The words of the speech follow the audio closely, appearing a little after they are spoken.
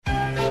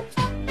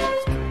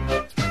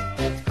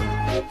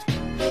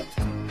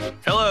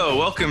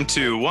Welcome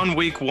to 1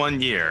 Week,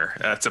 1 Year.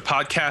 It's a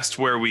podcast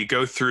where we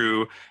go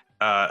through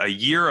a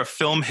year of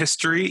film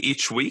history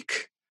each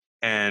week.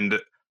 And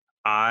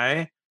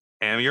I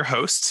am your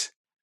host,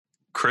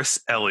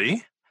 Chris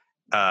Ellie.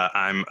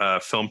 I'm a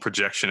film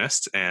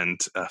projectionist and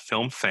a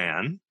film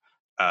fan.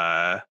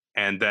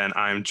 And then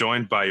I'm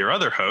joined by your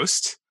other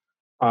host.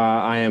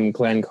 I am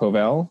Glenn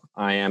Covell.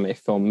 I am a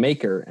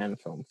filmmaker and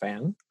film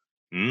fan.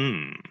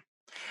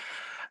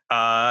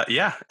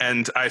 Yeah,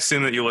 and I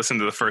assume that you listened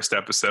to the first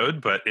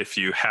episode, but if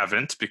you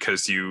haven't,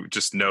 because you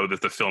just know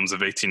that the films of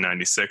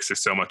 1896 are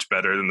so much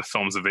better than the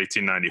films of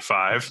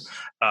 1895,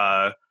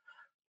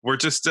 we're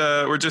just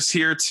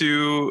here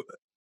to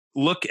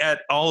look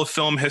at all of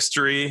film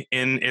history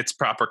in its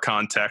proper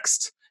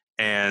context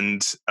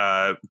and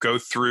go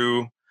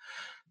through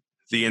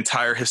the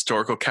entire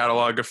historical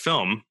catalog of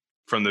film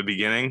from the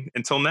beginning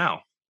until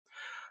now.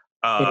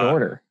 In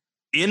order.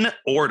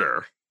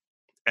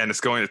 And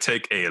it's going to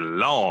take a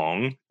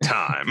long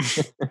time.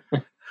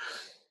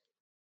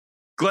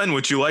 Glenn,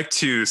 would you like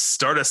to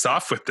start us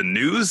off with the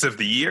news of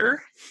the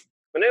year?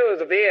 The news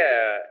of the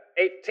year,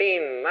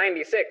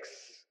 1896.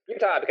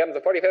 Utah becomes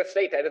the 45th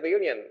state out of the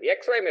Union. The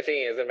X-ray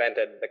machine is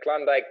invented. The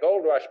Klondike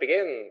Gold Rush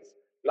begins.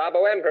 La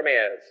Boheme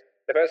premieres.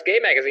 The first gay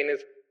magazine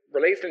is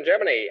released in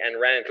Germany and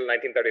ran until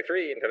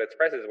 1933, until its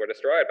presses were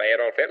destroyed by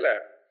Adolf Hitler.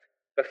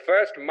 The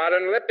first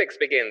modern Olympics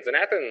begins in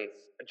Athens.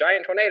 A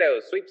giant tornado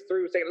sweeps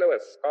through St.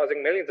 Louis,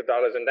 causing millions of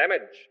dollars in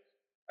damage,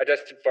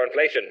 adjusted for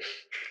inflation.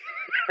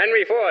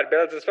 Henry Ford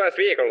builds his first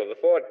vehicle, the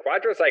Ford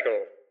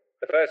Quadricycle.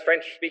 The first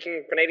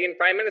French-speaking Canadian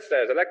prime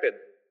minister is elected.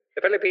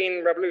 The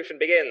Philippine Revolution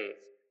begins,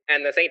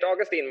 and the St.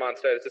 Augustine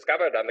monster is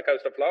discovered on the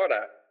coast of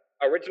Florida.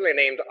 Originally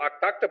named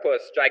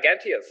Octoctopus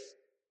giganteus,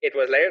 it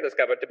was later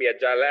discovered to be a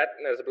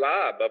gelatinous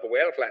blob of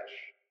whale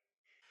flesh.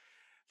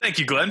 Thank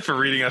you, Glenn, for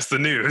reading us the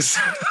news.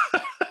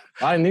 A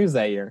lot of news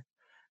that year.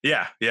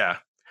 Yeah.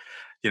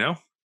 You know,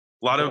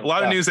 a lot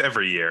of news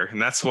every year,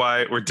 and that's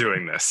why we're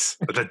doing this.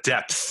 The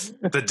depth,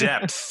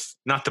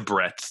 not the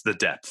breadth, the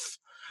depth.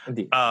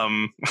 Indeed.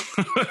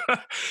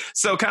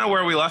 So kind of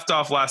where we left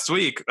off last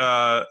week,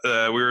 right at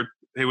the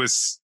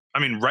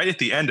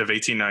end of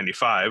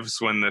 1895 was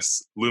when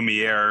this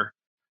Lumiere,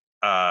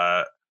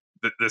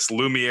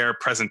 Lumiere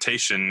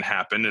presentation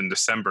happened in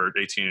December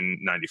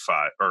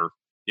 1895,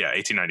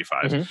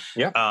 1895. Mm-hmm.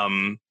 Yeah.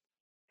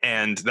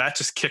 And that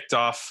just kicked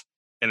off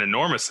an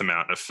enormous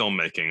amount of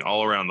filmmaking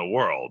all around the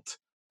world,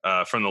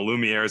 from the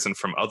Lumieres and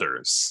from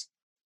others.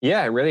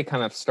 Yeah, it really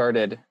kind of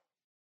started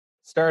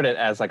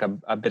as like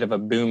a bit of a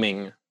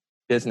booming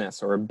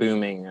business or a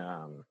booming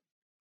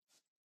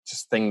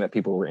just thing that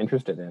people were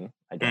interested in,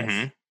 I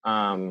guess.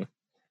 Mm-hmm.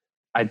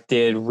 I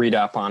did read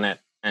up on it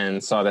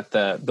and saw that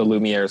the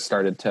Lumieres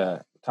started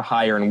to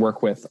hire and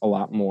work with a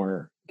lot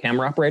more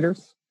camera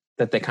operators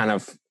that they kind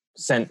of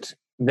sent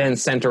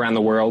around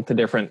the world to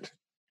different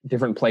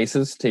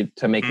places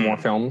to make more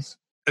films.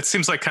 It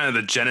seems like kind of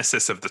the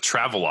genesis of the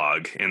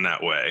travelogue in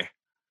that way.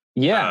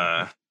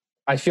 Yeah.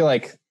 I feel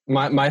like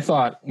my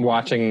thought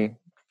watching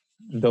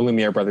the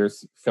Lumiere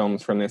brothers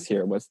films from this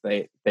year was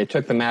they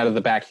took them out of the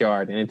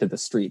backyard and into the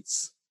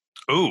streets.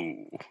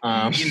 Ooh,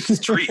 mean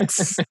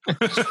streets.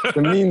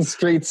 The mean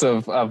streets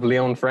of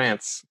Lyon,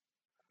 France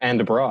and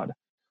abroad.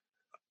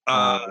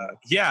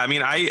 Yeah, I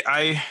mean,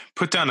 I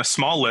put down a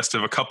small list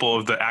of a couple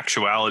of the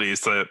actualities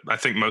that I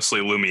think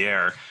mostly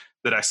Lumiere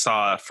that I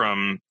saw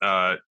from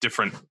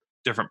different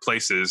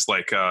places.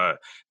 Like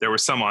there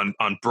was some on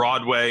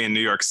Broadway in New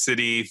York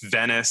City,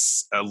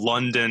 Venice,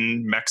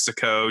 London,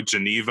 Mexico,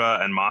 Geneva,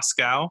 and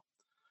Moscow.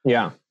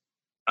 Yeah.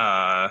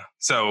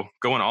 So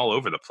going all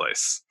over the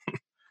place.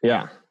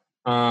 Yeah.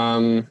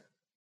 And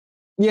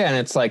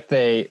it's like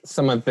the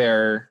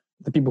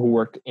people who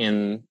worked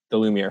in the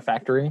Lumiere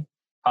factory,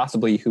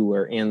 possibly who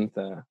were in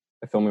the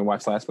film we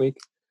watched last week.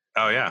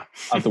 Oh yeah.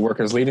 Of the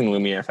workers leading the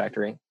Lumiere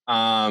factory.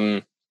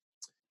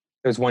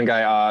 There's one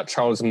guy,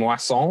 Charles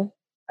Moisson,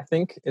 I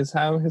think is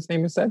how his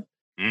name is said.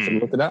 So we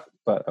looked it up,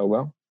 but oh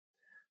well.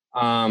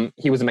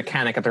 He was a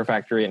mechanic at their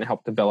factory and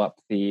helped develop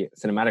the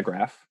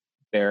cinematograph,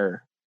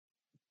 their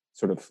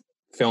sort of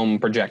film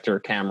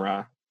projector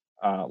camera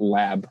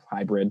lab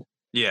hybrid.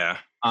 Yeah.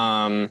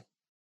 And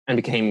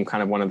became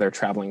kind of one of their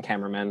traveling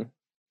cameramen.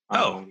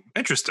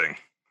 Interesting.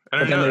 I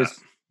didn't know that.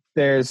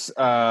 There's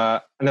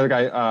another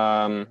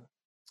guy,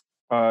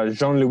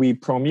 Jean-Louis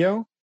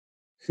Promio,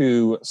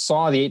 who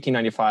saw the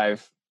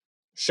 1895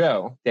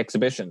 show, the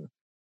exhibition,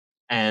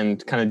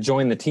 and kind of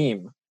joined the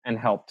team and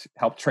helped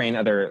train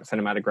other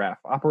cinematograph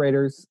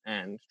operators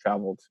and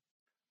traveled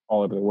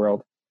all over the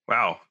world.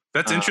 Wow.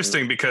 That's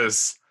interesting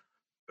because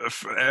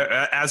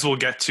as we'll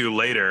get to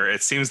later,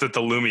 it seems that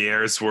the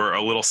Lumieres were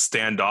a little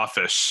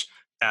standoffish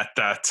at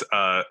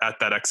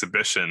that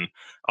exhibition.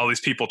 All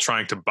these people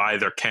trying to buy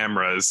their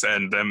cameras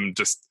and them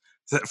just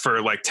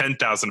for like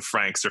 10,000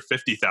 francs or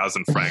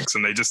 50,000 francs.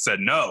 And they just said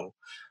no.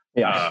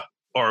 Yeah.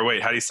 Or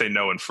wait, how do you say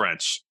no in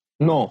French?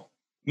 No.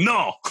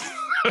 No.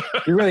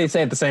 You really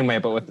say it the same way,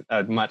 but with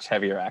a much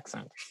heavier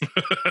accent.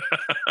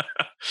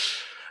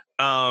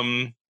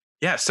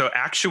 Yeah, so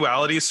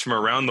actualities from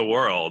around the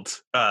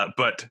world,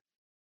 but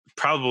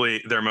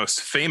probably their most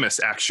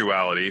famous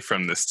actuality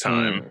from this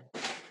time.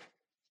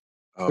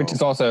 Which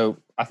is also,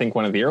 I think,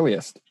 one of the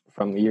earliest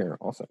from the year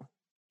also.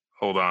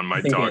 Hold on,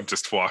 my dog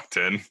just walked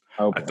in.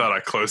 Oh, I thought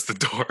I closed the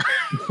door.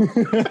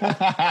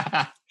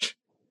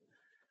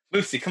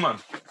 Lucy, come on.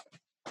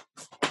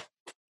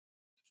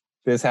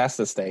 This has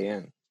to stay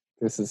in.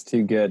 This is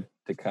too good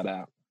to cut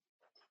out.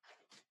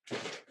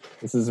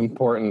 This is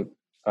important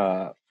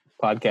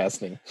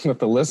podcasting, what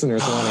the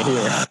listeners want to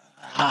hear.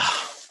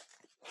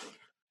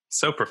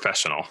 So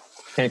professional.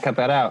 Can't cut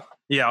that out.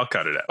 Yeah, I'll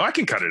cut it out. Oh, I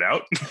can cut it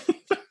out.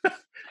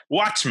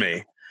 Watch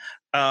me.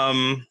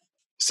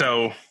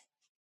 So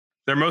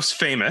their most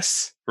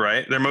famous,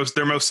 right? Their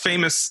most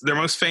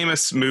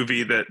famous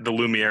movie that the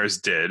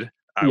Lumieres did,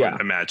 I would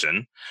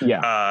imagine.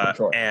 Yeah.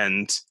 Sure.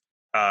 And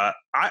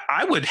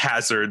I would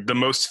hazard the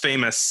most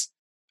famous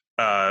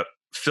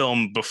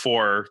film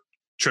before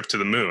Trip to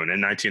the Moon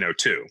in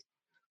 1902.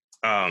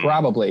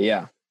 Probably,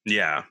 yeah.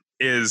 Yeah,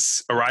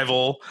 is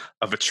Arrival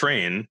of a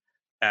Train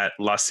at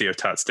La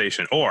Ciotat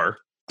Station, or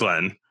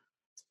Glenn.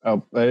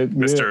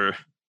 Mr.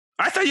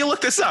 I thought you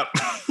looked this up.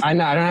 I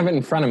know, I don't have it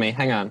in front of me.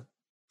 Hang on.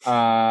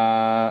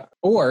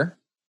 Or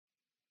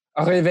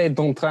Arrivée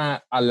d'un train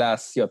à la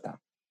Ciotat.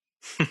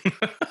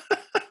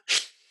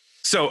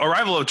 So,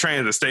 Arrival of a Train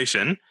at the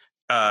Station,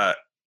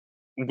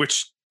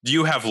 which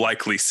you have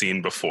likely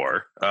seen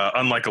before,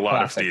 unlike a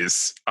lot of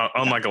these.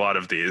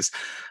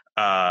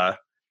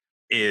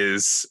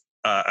 Is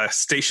a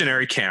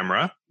stationary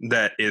camera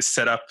that is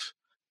set up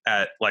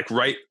at like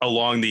right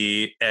along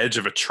the edge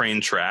of a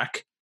train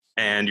track,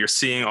 and you're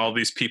seeing all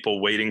these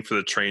people waiting for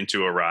the train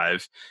to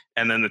arrive,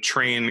 and then the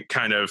train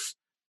kind of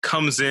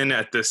comes in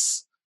at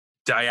this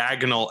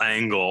diagonal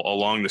angle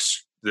along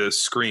the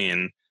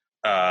screen,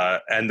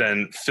 and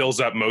then fills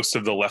up most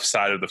of the left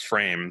side of the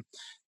frame,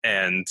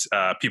 and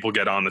people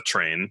get on the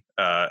train,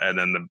 and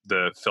then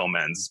the film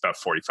ends. It's about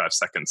 45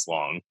 seconds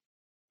long,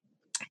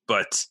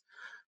 but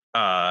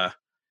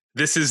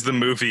this is the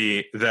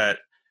movie that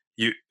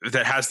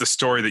has the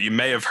story that you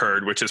may have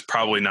heard, which is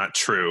probably not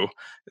true,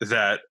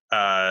 that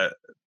that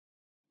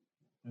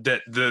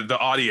the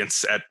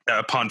audience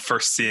upon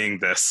first seeing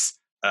this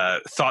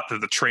thought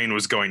that the train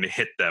was going to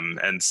hit them,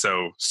 and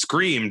so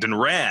screamed and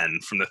ran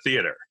from the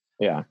theater.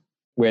 Yeah,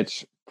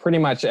 which pretty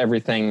much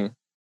every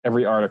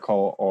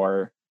article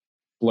or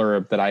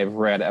blurb that I've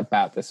read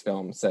about this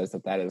film says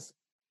that is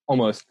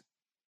almost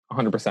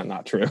 100%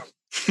 not true.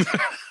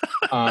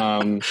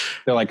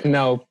 They're like,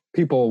 no,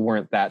 people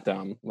weren't that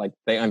dumb. Like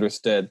they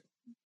understood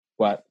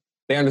what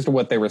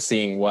they were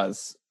seeing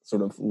was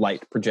sort of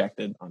light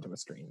projected onto a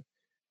screen,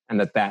 and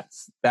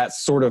that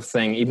sort of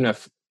thing. Even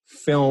if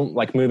film,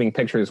 like moving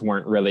pictures,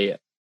 weren't really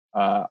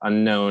a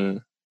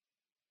known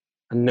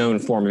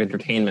form of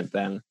entertainment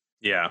then.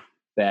 Yeah,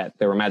 that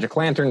there were magic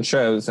lantern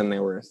shows and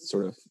there were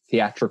sort of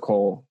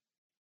theatrical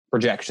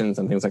projections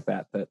and things like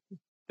that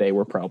they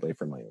were probably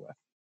familiar with.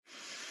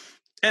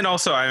 And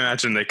also, I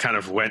imagine they kind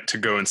of went to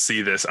go and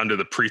see this under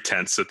the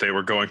pretense that they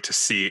were going to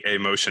see a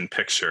motion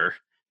picture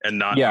and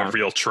not a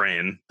real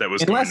train that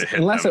was going to hit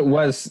them. Unless it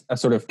was a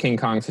sort of King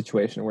Kong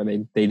situation where they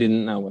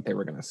didn't know what they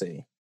were going to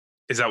see.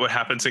 Is that what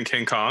happens in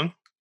King Kong?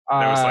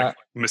 That was like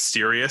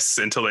mysterious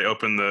until they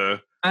open the...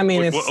 I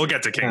mean, we'll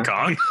get to King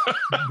Kong.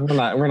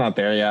 we're not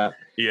there yet.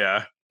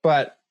 Yeah.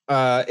 But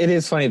it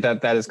is funny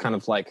that is kind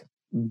of like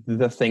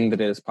the thing that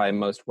it is probably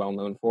most well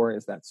known for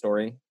is that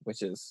story,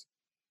 which is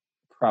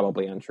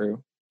probably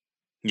untrue.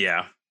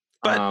 Yeah,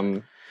 but I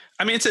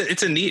mean,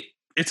 it's a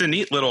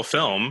neat little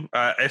film.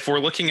 If we're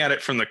looking at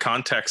it from the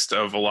context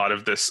of a lot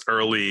of this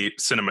early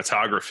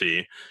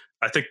cinematography,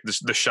 I think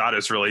the shot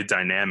is really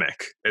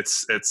dynamic.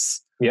 It's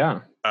yeah.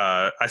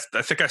 I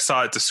think I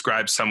saw it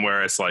described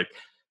somewhere as like,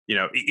 you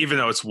know, even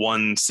though it's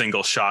one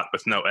single shot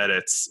with no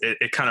edits,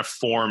 it kind of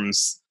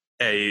forms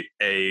a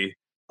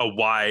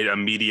wide, a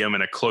medium,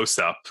 and a close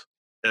up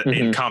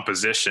in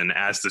composition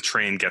as the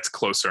train gets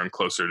closer and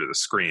closer to the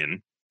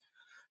screen.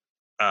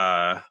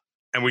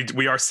 And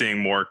we are seeing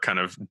more kind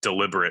of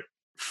deliberate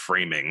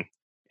framing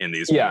in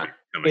these movies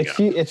coming up.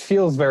 It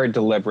feels very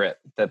deliberate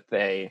that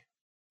they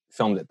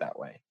filmed it that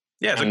way.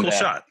 Yeah, it's a cool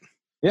shot.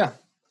 Yeah.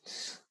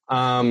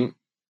 A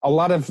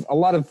lot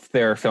of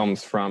their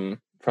films from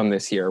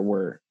this year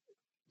were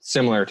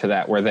similar to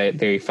that, where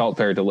they felt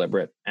very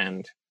deliberate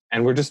and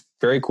were just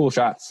very cool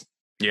shots.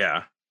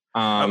 Yeah.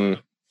 Well,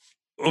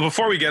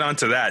 before we get on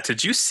to that,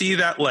 did you see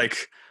that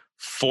like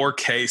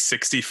 4K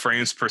 60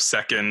 frames per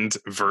second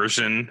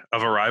version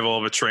of Arrival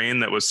of a Train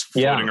that was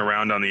floating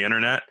around on the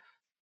internet?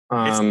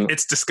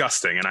 It's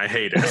disgusting and I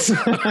hate it.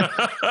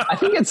 I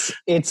think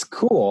it's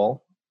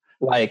cool.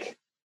 Like,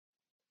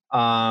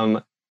 I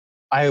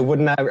would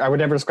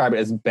never describe it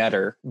as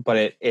better,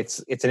 but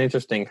it's an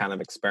interesting kind of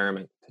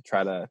experiment to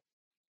try to.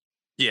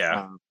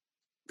 Yeah.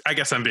 I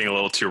guess I'm being a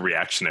little too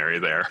reactionary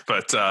there,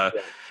 but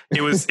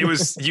it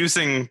was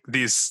using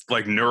these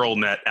like neural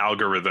net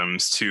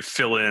algorithms to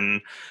fill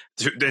in,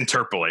 to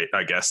interpolate,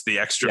 I guess, the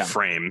extra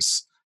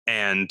frames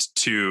and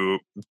to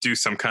do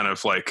some kind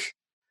of like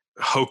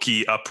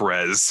hokey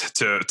upres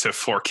to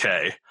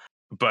 4K.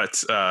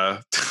 But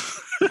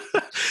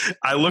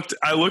I looked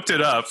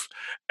it up,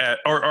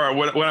 or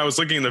when I was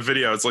looking in the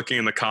video, I was looking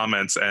in the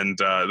comments, and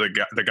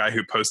the guy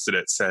who posted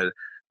it said,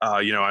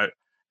 all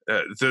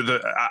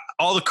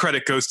the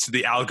credit goes to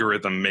the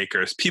algorithm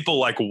makers, people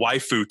like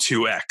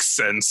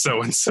Waifu2X and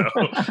so and so,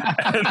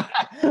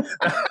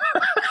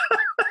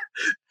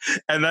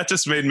 and that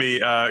just made me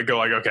go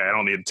like, okay, I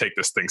don't need to take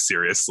this thing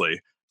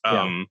seriously.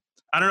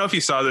 I don't know if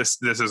you saw this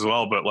as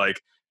well, but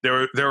like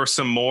there were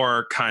some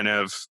more kind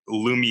of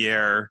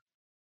Lumiere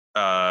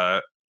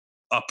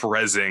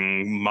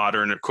upresing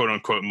modern, quote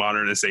unquote,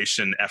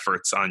 modernization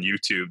efforts on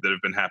YouTube that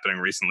have been happening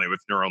recently with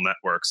neural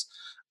networks.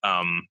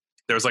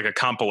 There was like a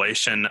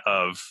compilation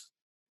of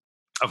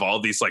all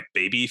these like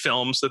baby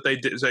films that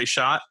they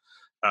shot,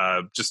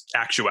 just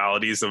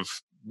actualities of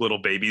little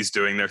babies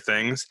doing their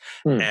things.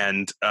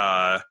 And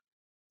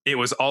it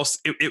was also,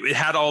 it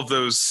had all of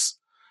those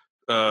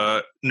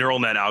neural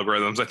net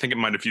algorithms. I think it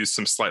might have used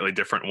some slightly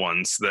different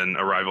ones than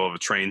Arrival of a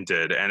Train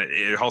did. And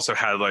it also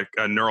had like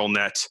a neural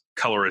net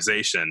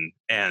colorization,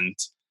 and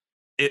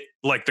it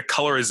like the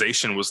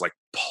colorization was like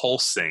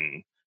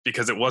pulsing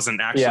because it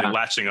wasn't actually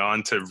latching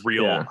on to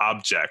real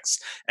objects.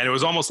 And it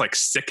was almost like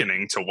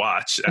sickening to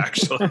watch,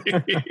 actually.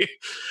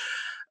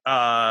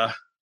 Oh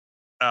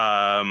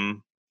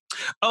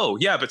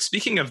yeah. But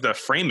speaking of the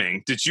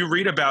framing, did you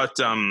read about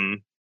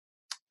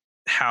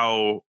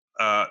how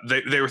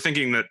they were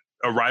thinking that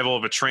Arrival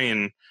of a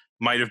Train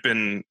might have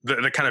been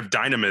the kind of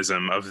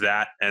dynamism of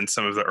that, and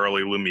some of the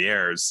early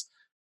Lumieres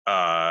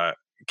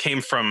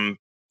came from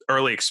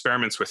early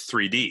experiments with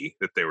 3D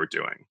that they were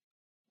doing.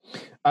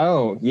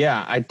 Oh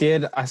yeah, I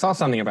did. I saw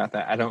something about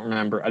that. I don't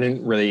remember. I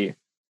didn't really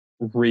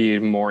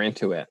read more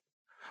into it.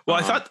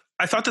 Well,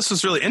 I thought this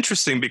was really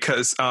interesting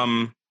because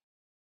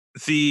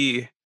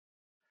if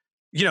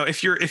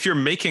you're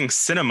making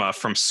cinema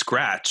from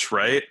scratch,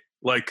 right?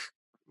 Like,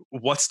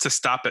 what's to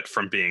stop it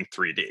from being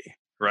 3D?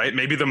 Right?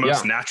 Maybe the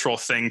most natural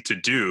thing to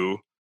do.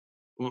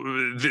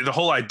 The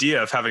whole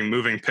idea of having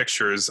moving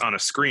pictures on a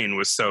screen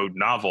was so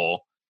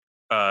novel.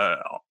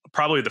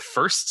 Probably the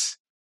first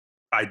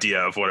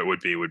idea of what it would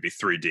be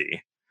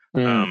 3D.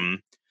 And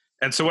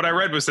so what I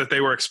read was that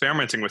they were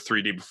experimenting with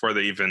 3D before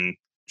they even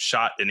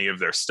shot any of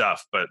their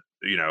stuff. But,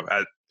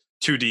 at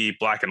 2D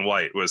black and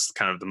white was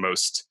kind of the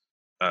most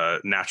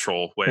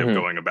natural way of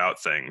going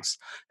about things.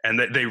 And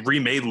they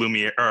remade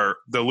Lumiere, or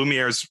the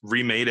Lumieres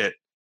remade it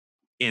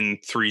in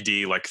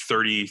 3D like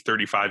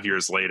 35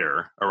 years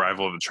later,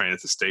 Arrival of the Train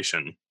at the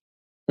Station.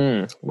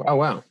 Oh,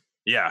 wow.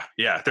 Yeah.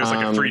 There's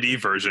like a 3D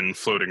version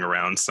floating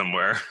around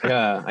somewhere.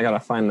 Yeah, I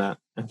gotta find that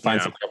and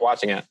find some way of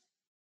watching it,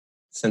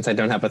 since I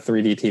don't have a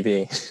 3D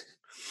TV.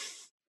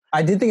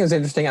 I did think it was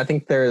interesting. I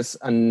think there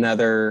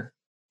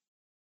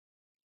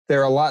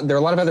are a lot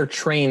of other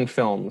train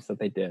films that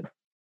they did.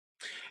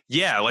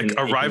 Yeah, like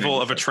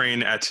Arrival of a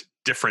Train at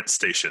different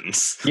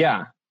stations.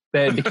 Yeah,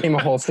 that became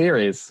a whole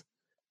series.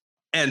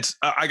 And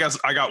I guess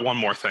I got one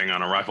more thing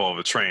on Arrival of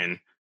a Train.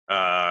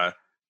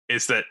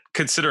 Is that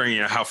considering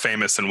how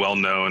famous and well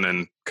known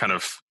and kind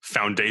of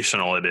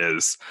foundational it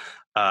is,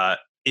 I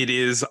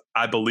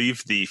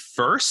believe, the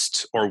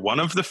first or one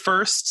of the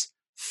first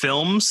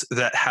films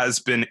that has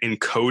been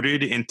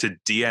encoded into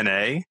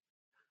DNA.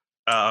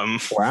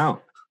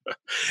 Wow!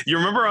 You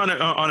remember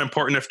on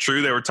Important If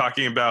True, they were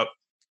talking about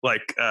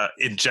like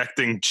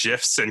injecting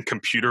GIFs and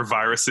computer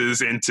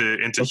viruses into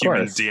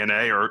human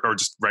DNA or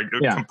just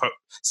regular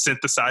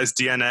synthesized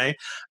DNA,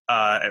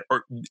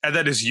 and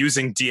that is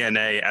using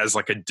DNA as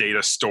like a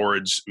data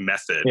storage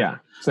method. Yeah,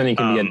 so then you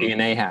can be a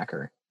DNA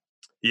hacker.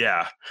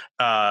 Yeah.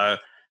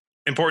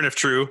 Important If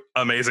True,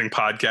 amazing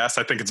podcast.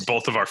 I think it's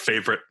both of our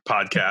favorite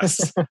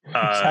podcasts.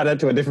 Shout out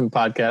to a different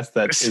podcast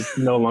that is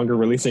no longer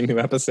releasing new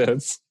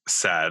episodes.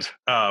 Sad.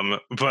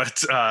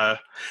 But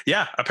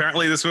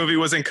apparently this movie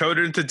was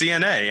encoded into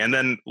DNA and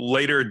then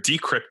later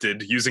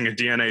decrypted using a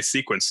DNA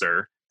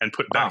sequencer and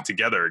put back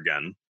together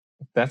again.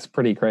 That's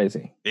pretty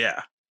crazy.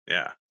 Yeah.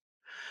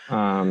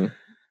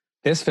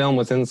 This film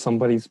was in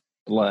somebody's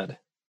blood,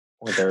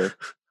 or their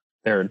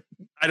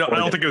I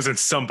don't think it was in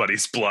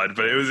somebody's blood,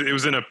 but it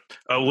was in a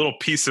little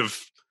piece of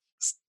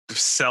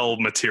cell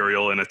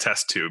material in a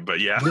test tube.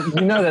 But yeah,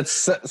 that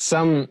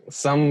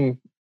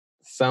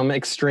some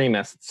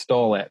extremist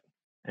stole it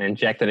and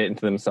injected it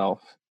into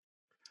themselves,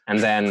 and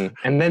then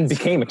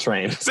became a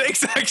train.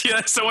 Exactly,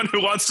 yeah, someone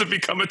who wants to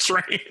become a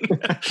train.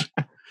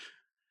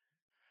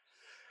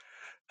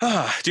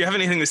 Do you have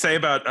anything to say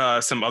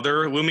about some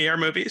other Lumiere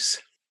movies?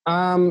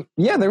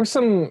 Yeah, there were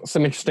some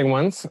interesting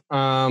ones.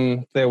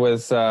 There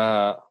was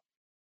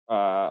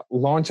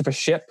Launch of a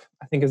Ship,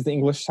 I think is the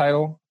English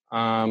title.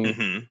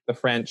 The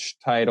French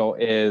title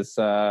is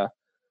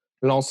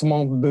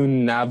Lancement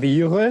d'un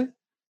navire.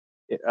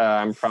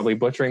 I'm probably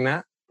butchering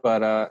that,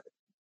 but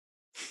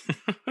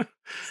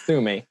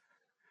sue me.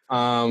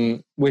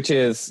 Which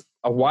is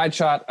a wide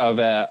shot of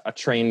a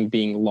train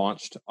being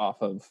launched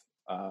off of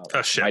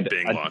a ship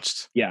being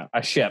launched. Yeah,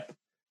 a ship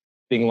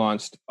being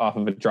launched off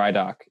of a dry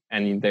dock,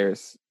 and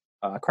there's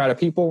a crowd of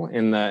people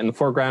in the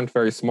foreground,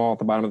 very small at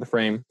the bottom of the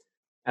frame,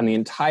 and the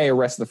entire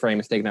rest of the frame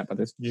is taken up by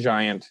this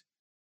giant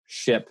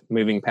ship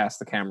moving past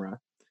the camera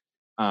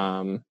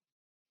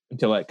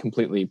until it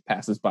completely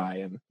passes by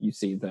and you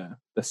see the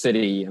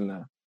city and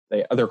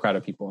the other crowd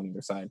of people on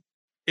either side.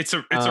 It's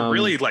a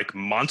really like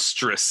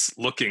monstrous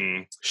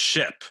looking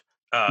ship.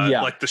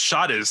 Like the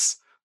shot is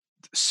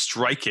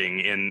striking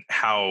in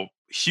how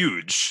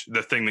huge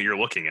the thing that you're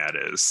looking at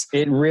is.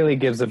 It really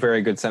gives a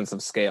very good sense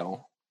of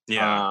scale.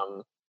 Yeah.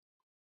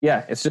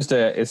 It's just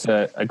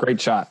a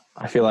great shot.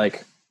 I feel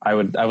like I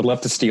would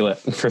love to steal it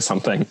for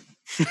something.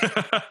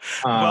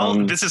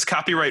 Well, this is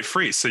copyright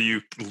free, so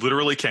you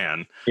literally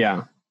can.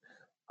 Yeah.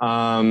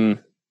 But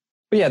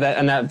yeah,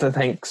 that I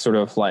think sort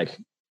of like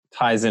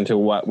ties into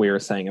what we were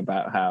saying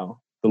about how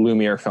the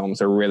Lumiere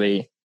films are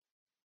really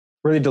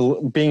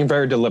being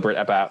very deliberate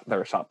about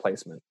their shot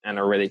placement and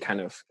are really kind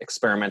of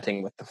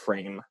experimenting with the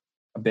frame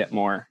a bit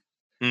more.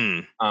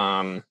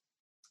 I'm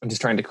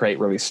just trying to create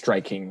really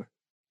striking,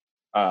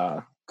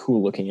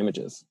 cool looking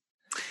images.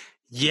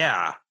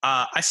 Yeah.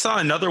 I saw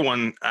another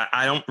one.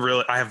 I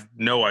have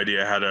no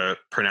idea how to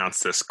pronounce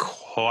this.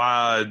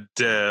 Croix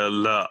de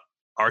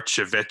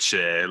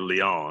l'Archevêché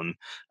Lyon.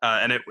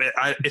 And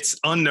it's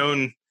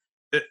unknown.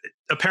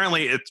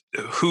 Apparently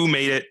who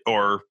made it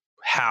or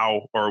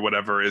how or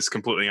whatever is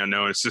completely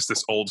unknown. It's just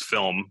this old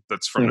film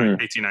that's from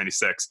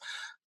 1896.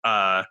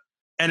 And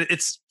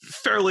it's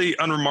fairly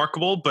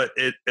unremarkable, but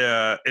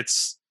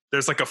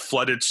there's like a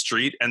flooded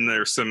street and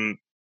there's some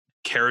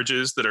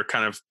carriages that are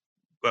kind of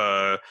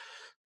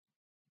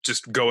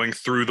just going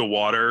through the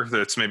water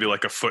that's maybe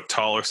like a foot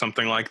tall or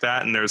something like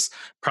that. And there's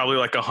probably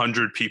like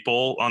 100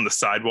 people on the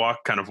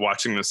sidewalk kind of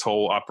watching this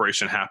whole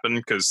operation happen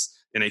because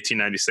in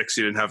 1896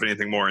 you didn't have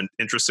anything more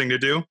interesting to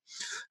do.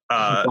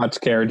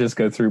 Watch carriages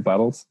go through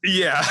puddles.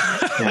 Yeah.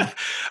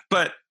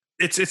 But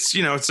it's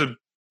a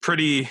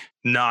pretty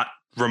not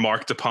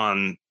remarked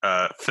upon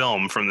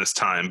film from this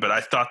time. But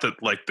I thought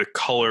that like the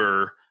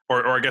color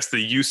or I guess the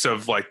use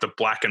of like the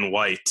black and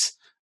white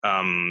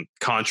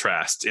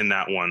contrast in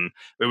that one,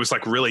 it was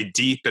like really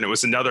deep, and it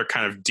was another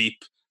kind of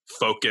deep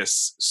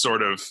focus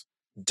sort of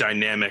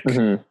dynamic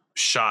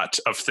shot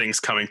of things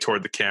coming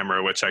toward the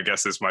camera, which I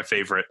guess is my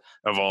favorite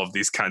of all of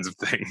these kinds of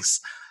things.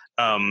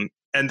 And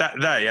that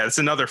it's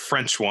another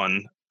French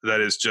one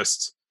that is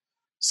just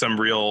some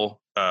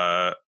real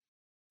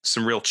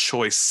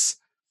choice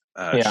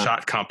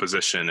shot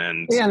composition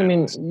and I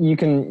mean you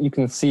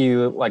can see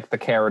like the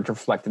carriage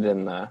reflected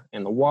in the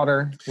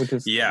water, which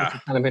is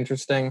kind of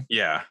interesting.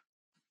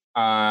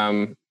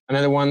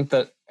 Another one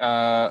that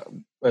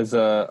was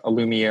a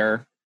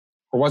Lumiere,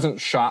 or wasn't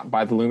shot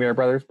by the Lumiere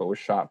brothers, but was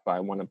shot by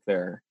one of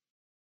their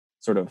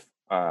sort of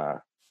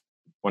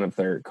one of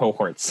their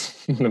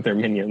cohorts, one of their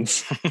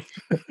minions.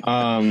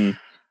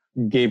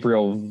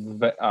 Gabriel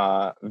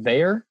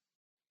Veyer,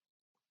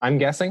 I'm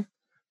guessing.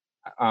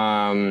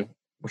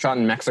 Shot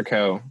in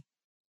Mexico,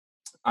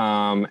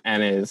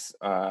 and is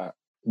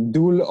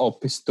Duel au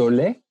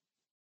Pistolet,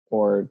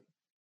 or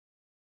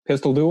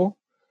Pistol Duel,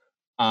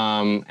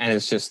 and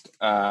it's just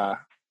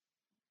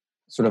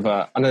sort of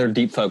another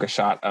deep focus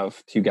shot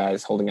of two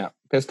guys holding up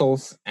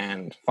pistols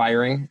and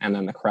firing, and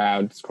then the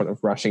crowd sort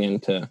of rushing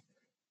into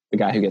the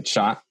guy who gets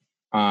shot.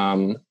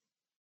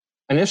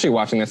 Initially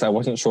watching this, I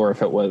wasn't sure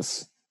if it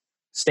was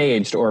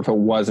staged or if it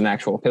was an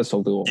actual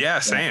pistol duel. Yeah,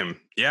 same.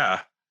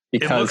 Yeah,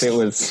 because it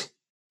was.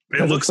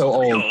 It looks so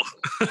old.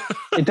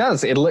 It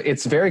does.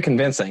 It's very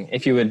convincing.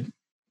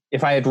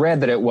 If I had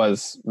read that it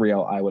was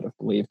real, I would have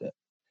believed it.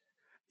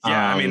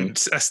 Yeah, I mean,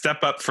 a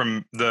step up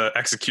from the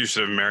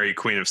execution of Mary,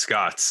 Queen of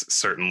Scots,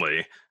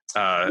 certainly.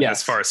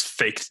 As far as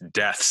faked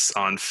deaths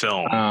on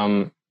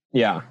film.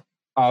 Yeah,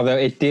 although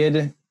it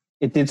did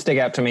stick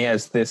out to me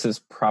as this is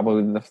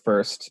probably the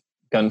first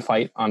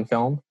gunfight on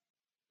film.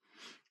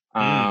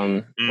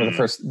 Or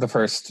the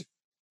first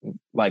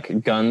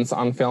like guns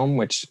on film,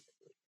 which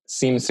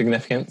seems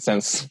significant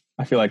since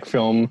I feel like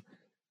film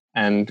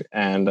and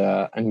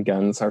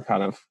guns are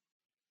kind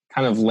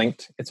of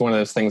linked. It's one of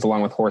those things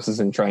along with horses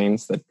and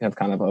trains that have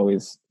kind of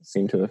always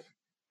seemed to have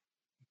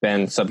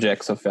been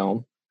subjects of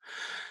film.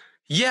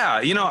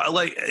 Yeah,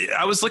 like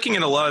I was looking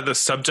at a lot of the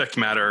subject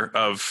matter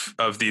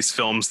of these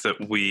films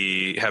that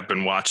we have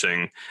been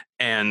watching,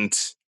 and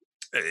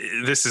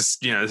this is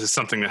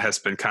something that has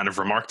been kind of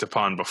remarked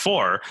upon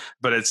before,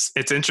 but it's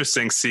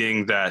interesting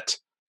seeing that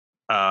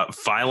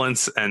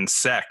violence and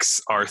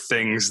sex are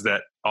things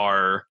that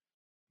are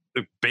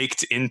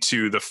baked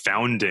into the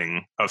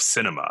founding of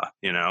cinema,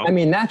 I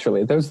mean,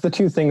 naturally, those are the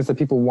two things that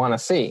people want to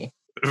see.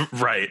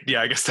 Right.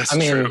 Yeah, I guess that's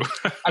true.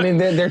 I mean,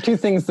 they're two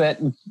things that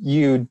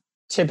you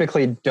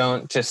typically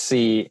don't just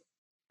see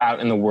out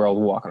in the world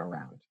walking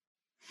around.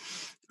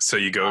 So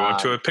you go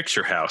into a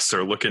picture house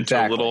or look into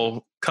a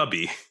little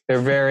cubby. They're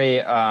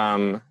very, I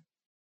don't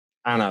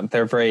know,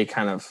 they're very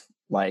kind of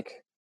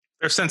like...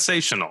 They're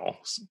sensational.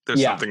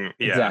 There's something...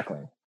 Yeah, exactly.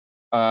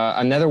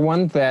 Another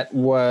one that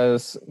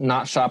was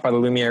not shot by the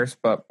Lumieres,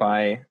 but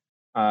by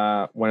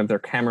one of their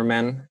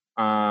cameramen,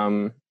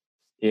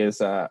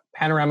 is a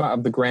panorama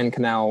of the Grand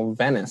Canal,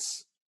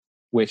 Venice,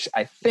 which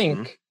I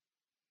think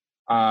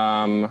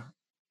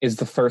is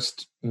the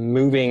first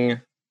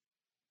moving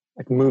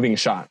moving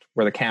shot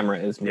where the camera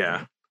is moving.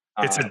 Yeah.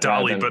 It's a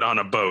dolly, but on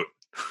a boat.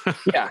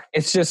 Yeah,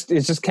 it's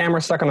just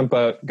camera stuck on a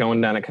boat going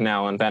down a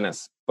canal in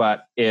Venice.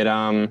 But it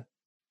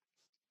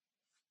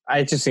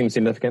just seems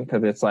significant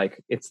because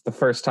it's the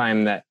first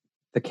time that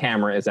the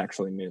camera is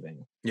actually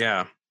moving.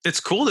 Yeah, it's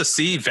cool to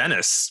see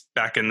Venice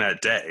back in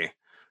that day.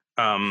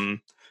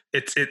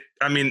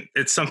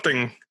 It's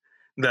something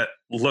that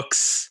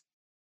looks,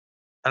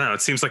 I don't know,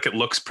 it seems like it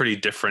looks pretty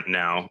different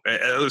now.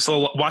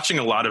 So watching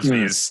a lot of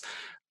these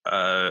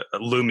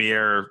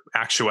Lumiere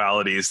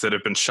actualities that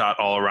have been shot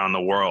all around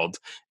the world,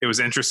 it was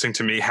interesting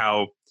to me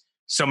how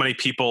so many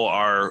people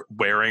are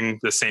wearing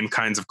the same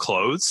kinds of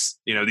clothes.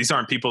 These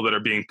aren't people that are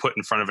being put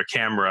in front of a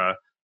camera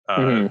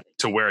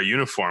to wear a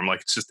uniform.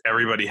 Like, it's just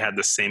everybody had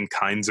the same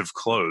kinds of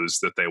clothes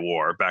that they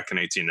wore back in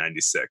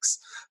 1896.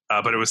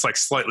 But it was like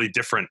slightly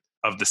different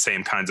of the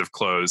same kinds of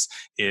clothes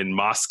in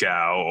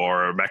Moscow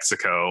or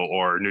Mexico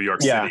or New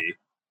York City.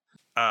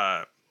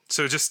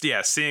 So just,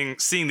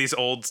 seeing these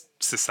old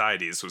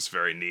societies was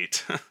very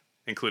neat,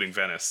 including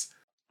Venice.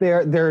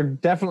 They're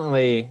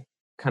definitely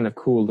kind of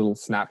cool little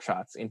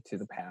snapshots into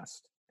the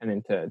past and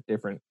into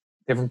different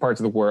parts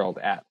of the world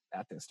at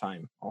this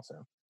time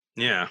also.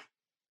 Yeah.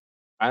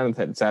 I don't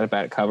think it's that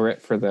bad cover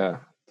it for the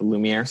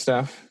Lumiere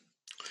stuff.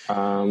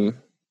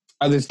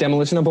 There's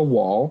demolition of a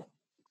wall.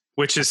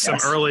 Which is some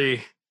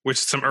early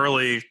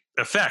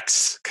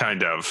effects,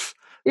 kind of.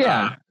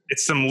 Yeah.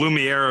 It's some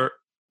Lumiere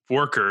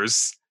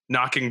workers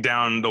knocking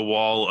down the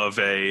wall of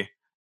a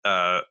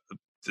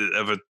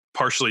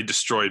partially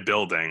destroyed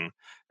building,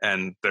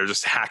 and they're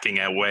just hacking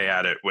away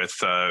at it with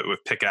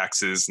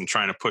pickaxes and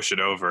trying to push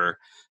it over.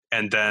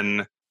 And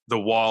then the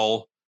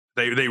wall,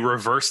 they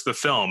reverse the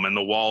film, and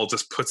the wall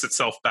just puts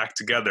itself back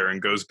together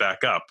and goes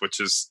back up, which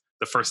is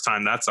the first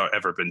time that's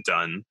ever been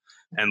done.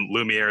 And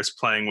Lumiere is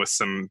playing with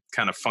some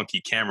kind of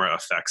funky camera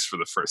effects for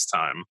the first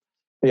time.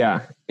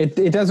 Yeah,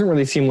 it doesn't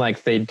really seem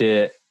like they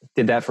did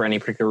that for any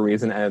particular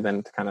reason other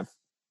than to kind of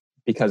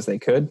because they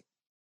could.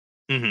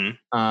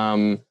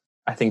 Mm-hmm.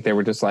 I think they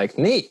were just like,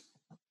 neat,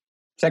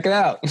 check it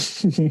out.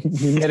 we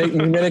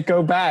made it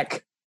go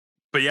back.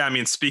 But yeah, I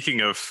mean,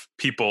 speaking of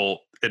people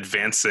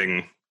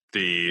advancing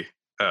the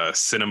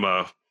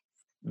cinema,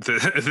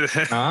 segue.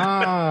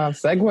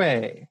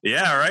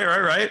 Yeah,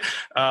 right.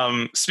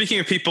 Speaking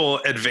of people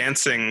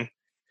advancing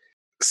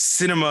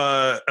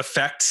cinema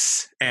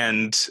effects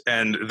and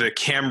the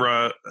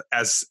camera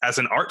as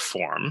an art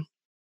form,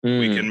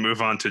 we can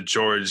move on to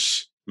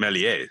Georges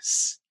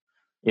Méliès.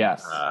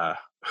 Yes,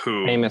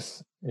 who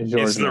famous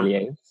Georges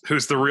Méliès,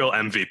 who's the real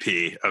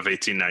MVP of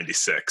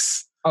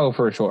 1896. Oh,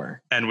 for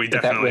sure. And we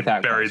definitely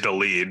buried the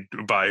lead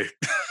by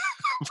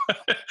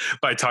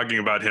by talking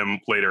about him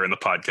later in the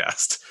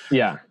podcast.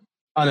 Yeah.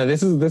 Oh no,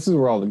 this is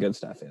where all the good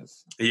stuff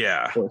is.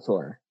 Yeah. For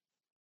sure.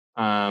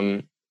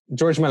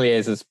 Georges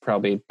Méliès is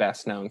probably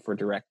best known for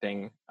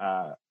directing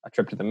A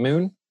Trip to the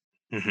Moon,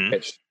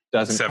 which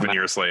doesn't 7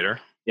 years later.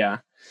 Yeah.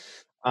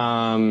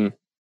 But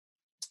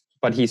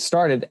he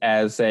started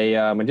as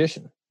a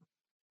magician,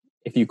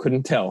 if you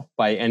couldn't tell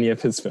by any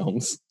of his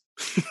films.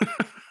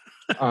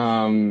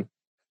 And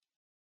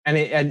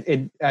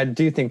I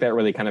do think that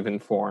really kind of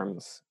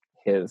informs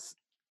his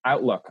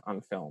outlook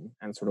on film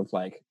and sort of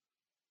like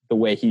the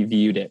way he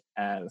viewed it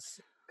as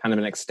kind of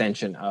an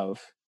extension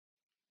of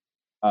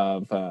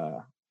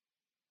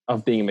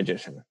being a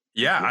magician.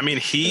 Yeah, I mean,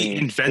 he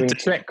invented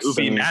tricks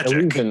movie and magic.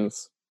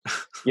 Illusions.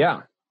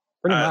 Yeah,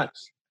 pretty much.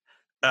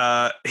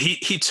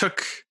 He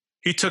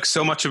took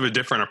so much of a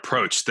different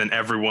approach than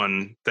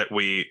everyone that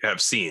we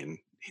have seen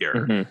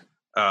here.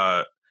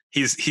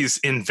 He's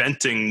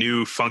inventing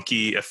new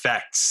funky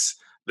effects.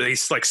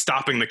 He's like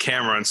stopping the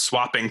camera and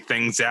swapping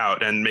things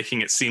out and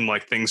making it seem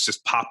like things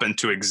just pop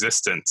into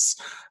existence.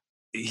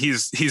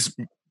 He's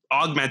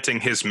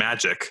augmenting his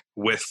magic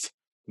with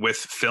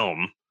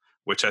film,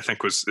 which I think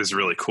is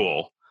really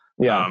cool.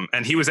 Yeah.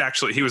 And he was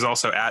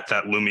also at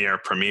that Lumiere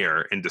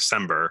premiere in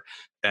December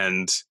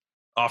and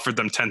offered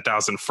them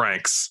 10,000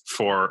 francs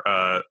for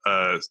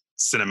a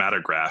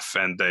cinematograph,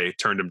 and they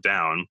turned him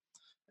down.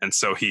 And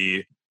so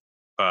he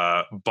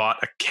bought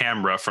a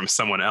camera from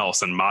someone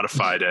else and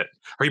modified it,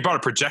 or he bought a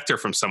projector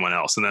from someone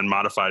else and then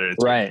modified it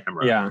into a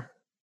camera. Yeah.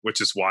 Which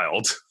is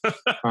wild.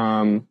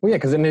 Well, yeah,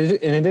 because in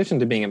addition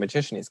to being a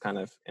magician, he's kind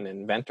of an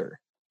inventor,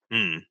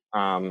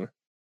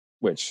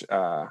 which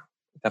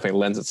definitely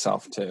lends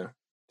itself to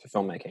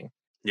filmmaking.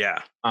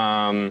 Yeah.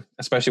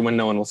 Especially when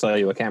no one will sell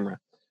you a camera.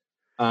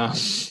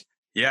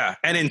 Yeah,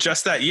 and in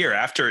just that year,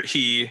 after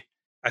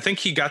I think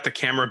he got the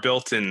camera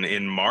built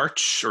in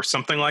March or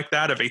something like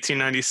that of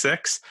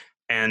 1896,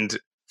 and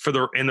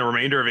in the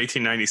remainder of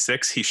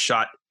 1896, he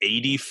shot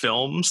 80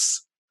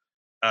 films.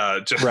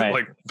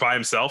 Like by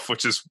himself,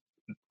 which is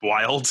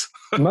wild.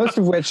 Most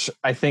of which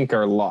I think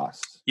are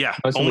lost. Yeah.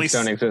 Most of which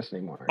don't exist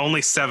anymore.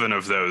 Only 7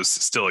 of those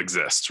still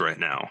exist right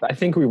now. I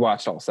think we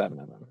watched all 7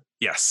 of them.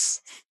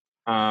 Yes.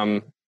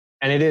 And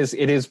it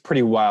is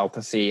pretty wild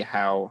to see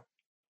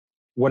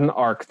what an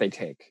arc they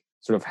take,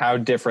 sort of how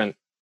different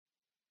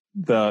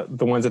the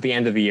ones at the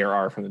end of the year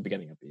are from the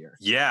beginning of the year.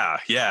 Yeah.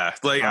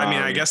 Like, I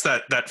mean, I guess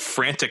that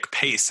frantic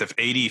pace of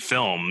 80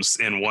 films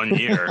in 1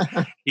 year,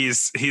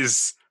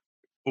 he's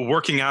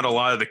working out a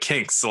lot of the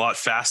kinks a lot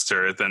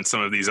faster than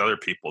some of these other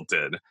people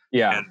did.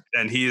 Yeah.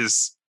 And he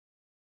is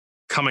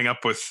coming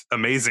up with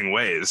amazing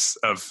ways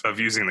of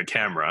using the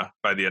camera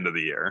by the end of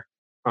the year.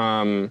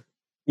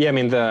 Yeah, I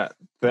mean, the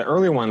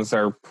early ones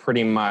are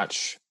pretty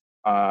much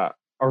are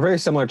very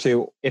similar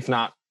to, if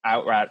not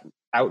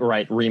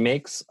outright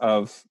remakes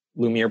of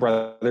Lumiere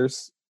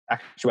Brothers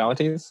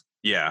Actualities.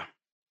 Yeah.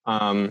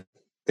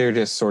 They're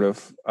just sort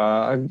of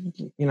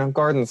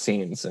garden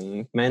scenes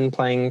and men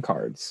playing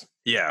cards.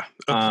 Yeah.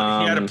 He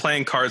had a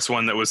playing cards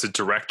one that was a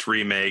direct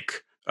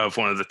remake of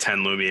one of the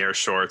 10 Lumiere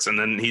shorts, and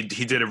then he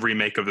did a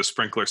remake of The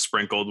Sprinkler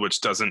Sprinkled,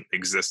 which doesn't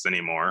exist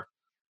anymore.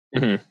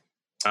 Mm-hmm.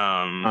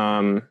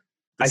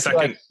 The second,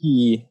 feel like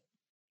he.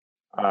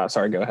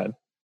 Sorry, go ahead.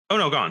 Oh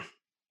no, go on.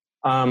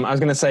 I was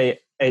going to say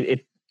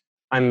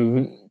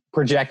I'm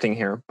projecting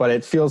here, but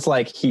it feels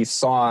like he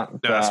saw. No,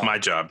 that's my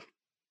job.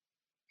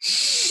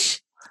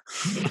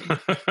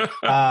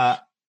 I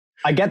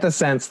get the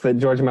sense that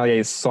George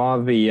Méliès saw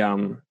the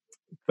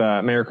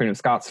Mary Queen of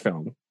Scots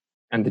film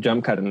and the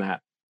jump cut in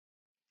that,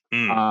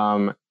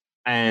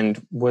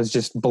 and was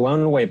just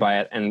blown away by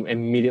it, and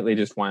immediately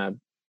just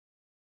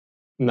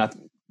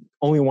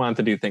only wanted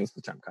to do things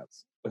with jump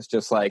cuts. It was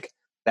just like,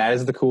 that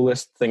is the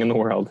coolest thing in the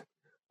world.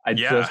 I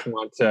just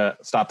want to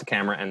stop the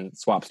camera and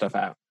swap stuff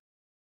out.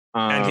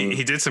 And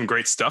he did some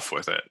great stuff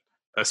with it,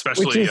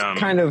 especially. Which is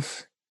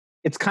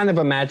it's kind of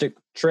a magic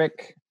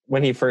trick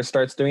when he first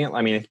starts doing it.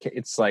 I mean,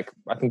 it's like,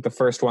 I think the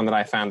first one that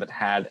I found that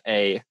had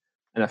an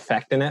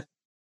effect in it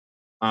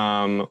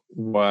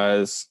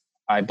was,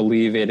 I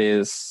believe it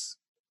is,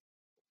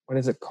 what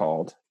is it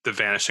called? The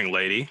Vanishing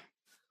Lady.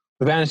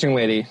 The Vanishing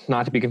Lady,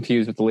 not to be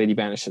confused with The Lady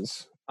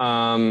Vanishes.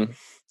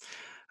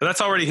 That's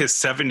already his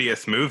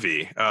 70th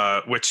movie,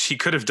 which he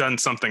could have done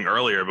something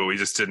earlier, but we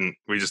just don't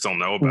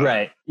know about.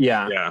 Right.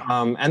 Yeah. Yeah.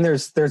 And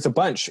there's a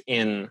bunch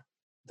in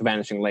The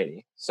Vanishing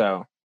Lady.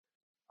 So,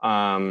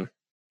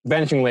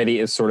 Vanishing Lady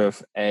is sort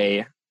of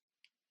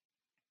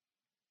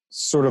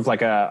like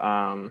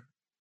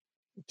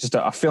just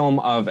a film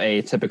of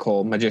a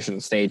typical magician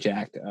stage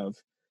act of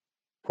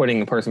putting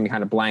the person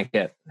behind a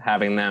blanket,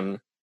 having them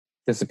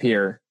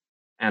disappear,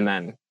 and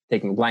then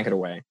taking the blanket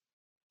away.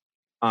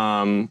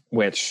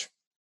 Which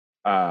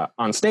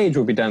on stage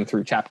would be done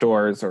through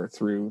trapdoors or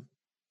through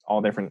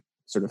all different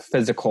sort of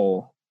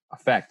physical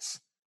effects.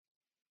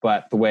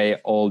 But the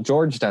way old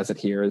George does it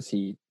here is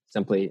he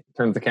simply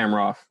turns the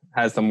camera off,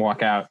 has them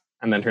walk out,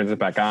 and then turns it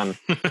back on.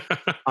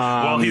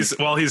 while he's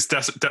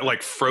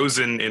like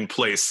frozen in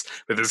place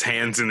with his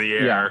hands in the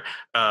air,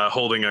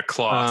 holding a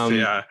cloth.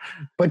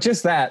 But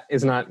just that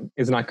is not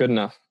good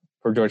enough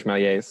for George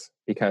Méliès,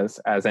 because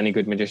as any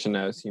good magician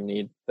knows, you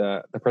need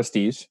the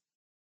prestige.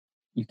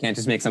 You can't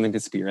just make something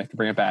disappear. You have to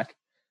bring it back,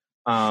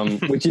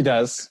 which he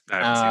does. I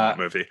haven't seen that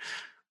movie.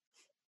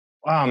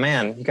 Oh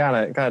man, you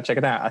gotta check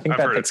it out. I think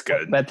it's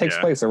good. That takes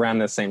place around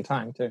the same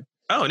time too.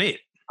 Oh, neat.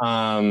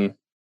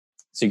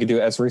 So you could do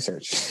it as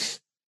research.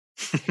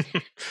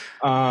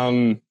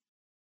 But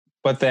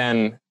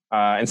then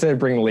instead of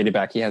bringing the lady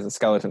back, he has a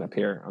skeleton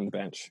appear on the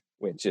bench,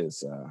 which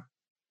is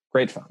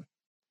great fun.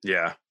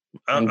 Yeah.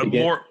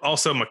 More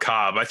also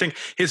macabre. I think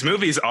his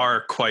movies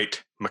are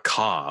quite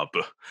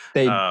macabre.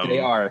 They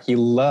are. He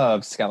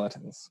loves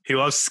skeletons. He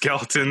loves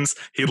skeletons.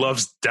 He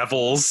loves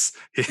devils.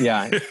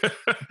 Yeah.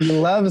 He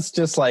loves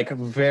just like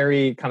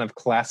very kind of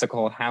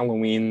classical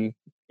Halloween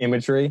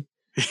imagery.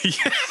 He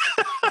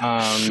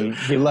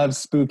loves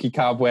spooky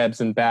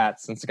cobwebs and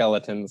bats and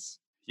skeletons.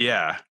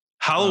 Yeah.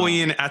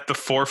 Halloween at the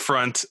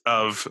forefront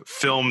of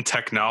film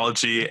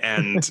technology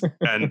and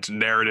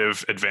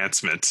narrative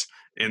advancement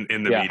in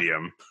the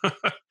medium.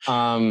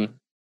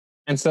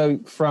 And so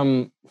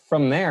from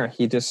there,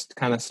 he just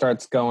kind of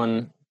starts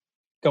going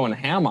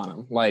ham on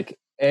him. Like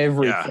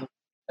every film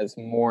has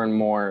more and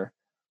more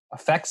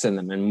effects in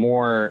them, and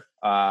more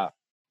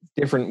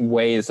different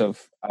ways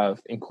of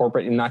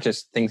incorporating not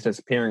just things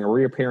disappearing or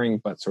reappearing,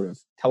 but sort of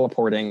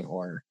teleporting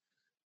or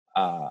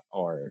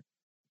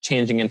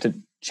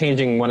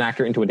changing one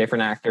actor into a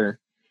different actor.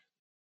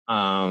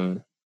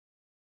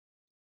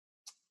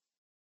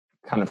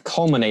 Kind of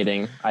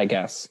culminating, I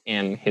guess,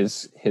 in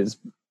his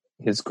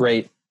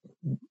great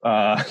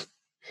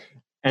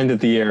end of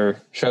the year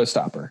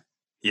showstopper.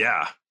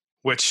 Yeah,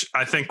 which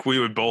I think we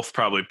would both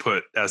probably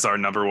put as our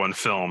number one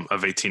film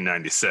of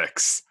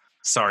 1896.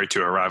 Sorry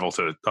to arrival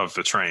of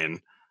the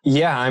train.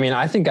 Yeah, I mean,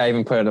 I think I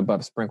even put it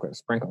above Sprinkler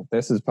Sprinkled.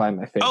 This is probably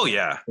my favorite. Oh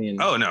yeah.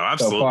 Oh no,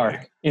 absolutely. So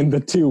far in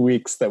the 2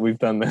 weeks that we've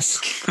done this,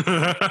 this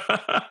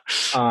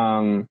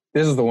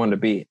is the one to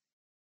beat.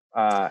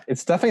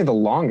 It's definitely the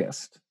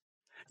longest.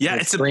 Yeah,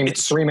 it's 3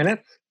 minutes.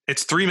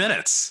 It's 3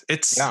 minutes.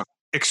 It's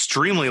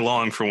extremely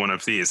long for one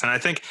of these, and I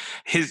think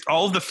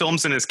all of the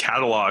films in his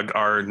catalog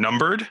are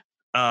numbered.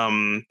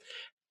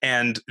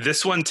 And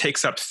this one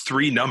takes up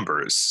 3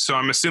 numbers. So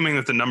I'm assuming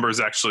that the numbers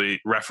actually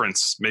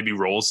reference maybe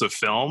rolls of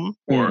film,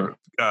 or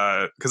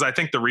because I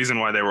think the reason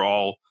why they were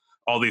all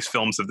all these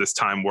films of this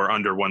time were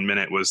under 1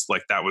 minute was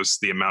like that was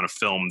the amount of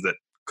film that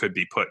could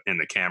be put in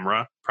the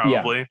camera,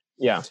 probably.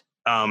 Yeah.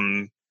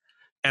 And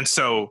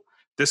so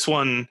this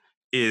one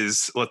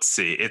is, let's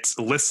see, it's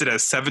listed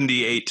as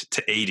 78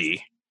 to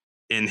 80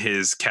 in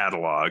his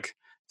catalog,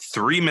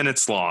 3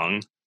 minutes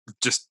long,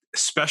 just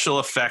special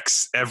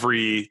effects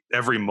every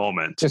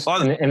moment. Just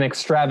an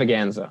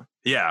extravaganza.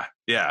 Yeah.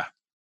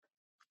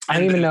 I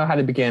don't even know how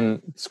to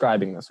begin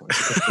describing this one.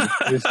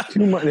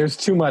 There's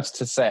too much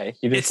to say.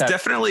 It's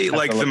definitely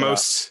like the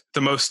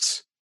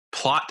most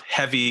plot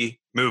heavy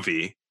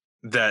movie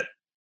that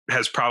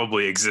has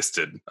probably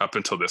existed up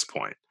until this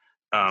point.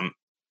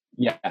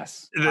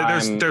 Yes,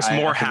 there's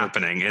more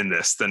happening in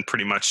this than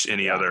pretty much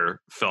any other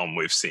film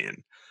we've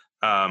seen.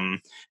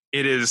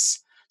 It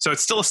is, so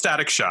it's still a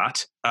static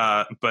shot,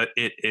 but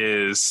it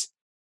is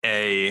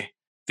the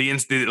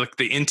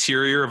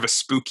interior of a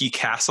spooky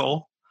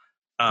castle.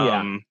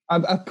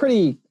 A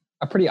pretty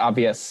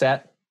obvious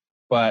set,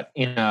 but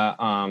in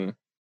a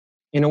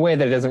way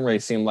that it doesn't really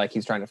seem like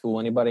he's trying to fool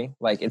anybody.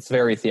 Like, it's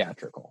very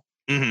theatrical.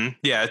 Mm-hmm.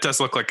 Yeah, it does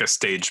look like a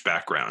stage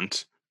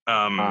background.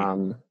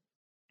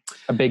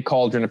 A big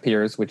cauldron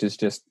appears, which is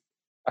just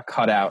a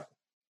cutout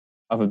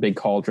of a big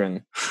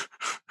cauldron.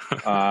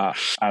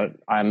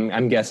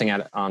 I'm guessing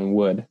on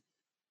wood.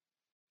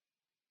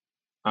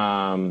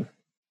 But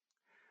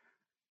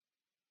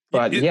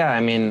I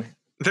mean,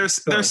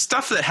 there's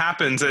stuff that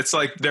happens. It's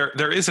like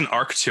there is an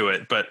arc to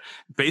it, but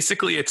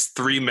basically it's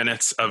 3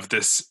 minutes of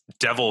this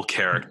devil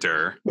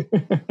character.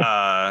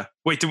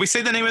 Wait, did we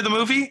say the name of the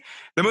movie?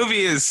 The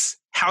movie is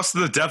House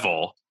of the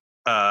Devil,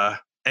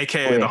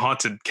 aka The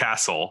Haunted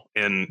Castle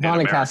in Haunted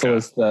America. Castle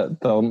is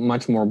the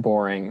much more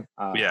boring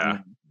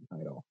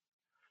title.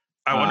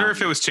 I wonder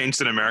if it was changed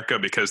in America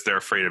because they're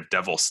afraid of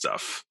devil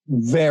stuff.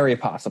 Very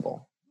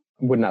possible.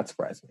 Would not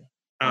surprise me.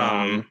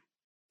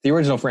 The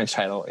original French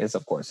title is,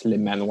 of course, Le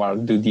Manoir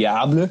du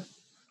Diable.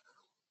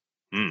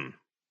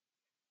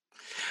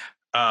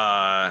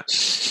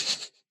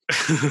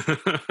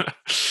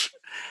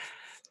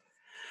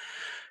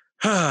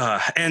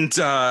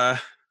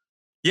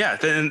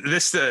 Then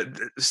this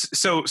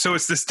so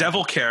it's this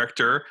devil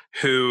character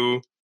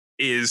who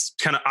is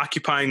kind of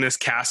occupying this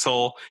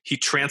castle. He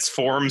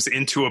transforms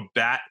into a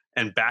bat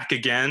and back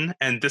again,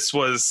 and this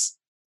was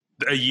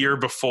a year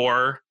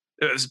before.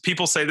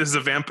 People say this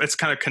is it's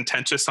kind of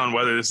contentious on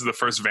whether this is the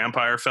first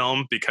vampire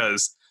film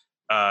because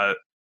Bram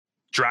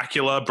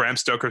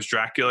Stoker's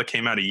Dracula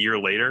came out a year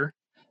later.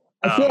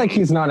 I feel like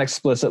he's not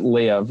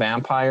explicitly a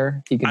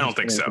vampire. I don't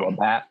think so. A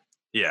bat.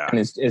 Yeah. And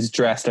is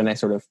dressed in a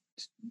sort of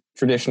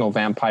traditional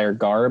vampire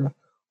garb.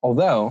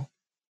 Although,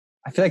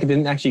 I feel like it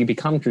didn't actually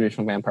become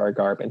traditional vampire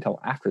garb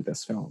until after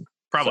this film.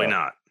 Probably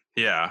not.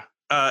 Yeah.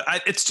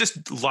 It's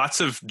just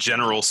lots of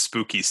general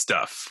spooky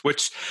stuff,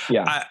 which...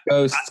 Yeah.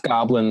 Ghosts,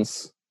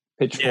 goblins,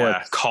 pitchforks.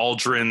 Yeah,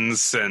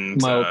 cauldrons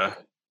and... smoke.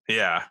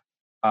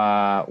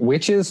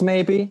 Witches,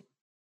 maybe?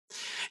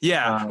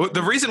 Yeah.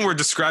 The reason we're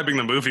describing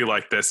the movie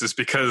like this is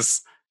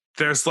because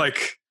there's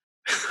like...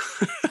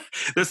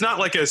 there's not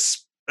like a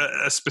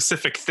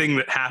specific thing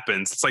that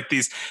happens. It's like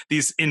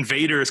these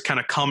invaders kind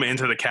of come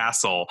into the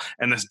castle,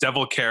 and this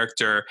devil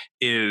character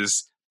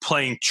is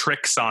playing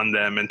tricks on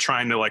them and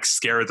trying to like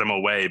scare them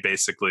away,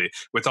 basically,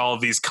 with all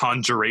of these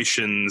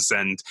conjurations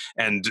and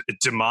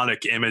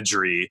demonic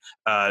imagery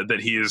that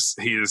he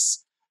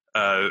is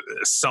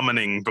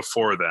summoning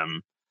before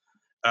them.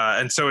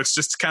 And so it's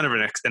just kind of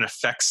an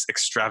effects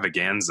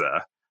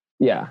extravaganza.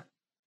 Yeah.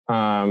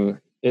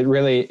 It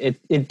really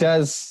it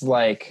does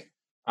like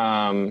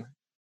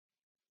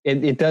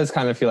it does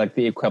kind of feel like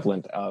the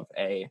equivalent of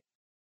a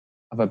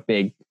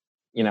big,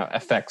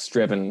 effects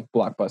driven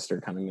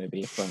blockbuster kind of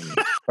movie from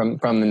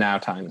the now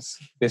times.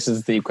 This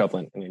is the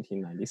equivalent in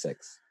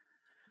 1996.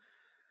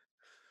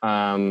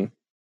 And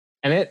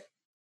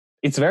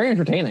it's very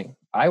entertaining.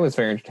 I was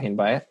very entertained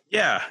by it.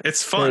 Yeah,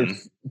 it's fun.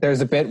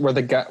 There's a bit where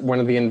one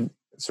of the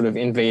sort of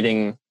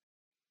invading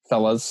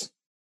fellas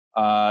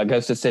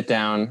goes to sit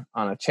down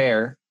on a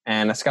chair,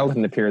 and a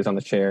skeleton appears on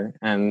the chair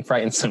and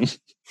frightens him.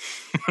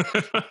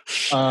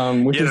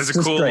 There's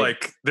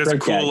a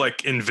cool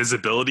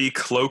invisibility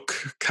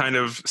cloak kind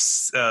of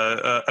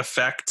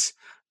effect.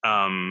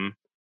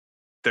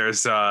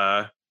 There's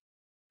the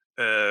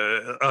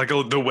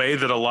way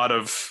that a lot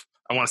of,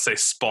 I want to say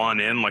spawn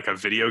in, like a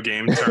video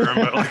game term,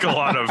 but like a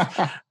lot of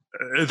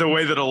the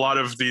way that a lot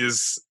of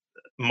these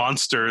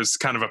monsters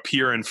kind of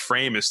appear in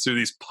frame is through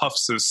these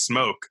puffs of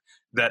smoke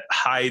that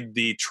hide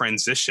the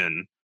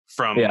transition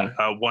from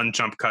one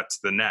jump cut to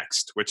the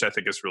next, which I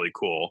think is really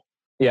cool.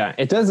 Yeah,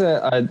 it does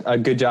a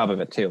good job of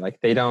it too. Like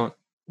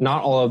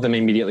not all of them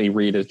immediately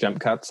read as jump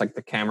cuts. Like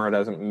the camera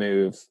doesn't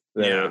move.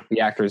 The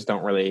actors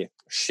don't really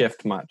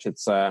shift much.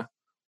 It's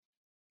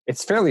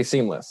fairly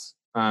seamless.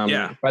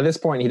 By this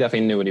point, he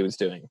definitely knew what he was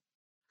doing.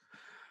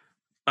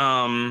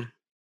 And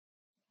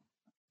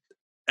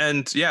I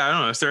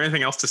don't know. Is there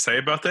anything else to say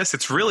about this?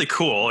 It's really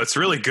cool. It's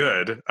really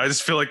good. I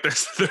just feel like there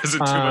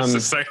isn't too much to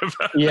say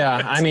about it.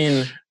 Yeah, I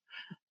mean,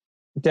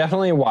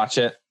 definitely watch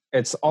it.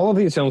 It's all of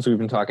these films we've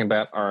been talking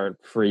about are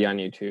free on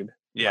YouTube.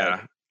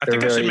 Yeah. I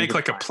think I should make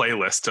like a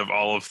playlist of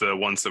all of the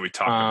ones that we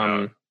talked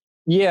about.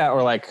 Yeah,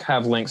 or like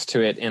have links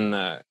to it in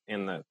the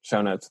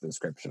show notes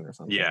description or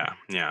something. Yeah.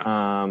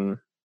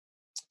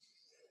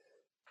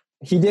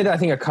 He did, I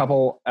think, a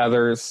couple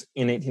others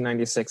in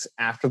 1896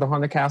 after the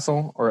Haunted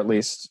Castle, or at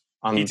least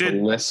on the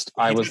list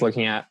I was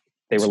looking at,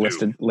 they were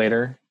listed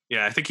later.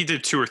 Yeah, I think he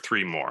did 2 or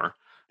 3 more.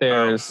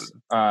 There's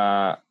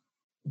the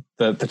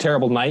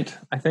Terrible Night,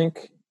 I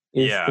think,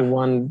 is the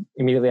one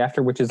immediately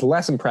after, which is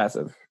less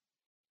impressive,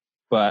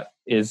 but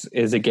is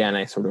again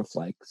a sort of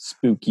like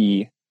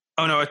spooky.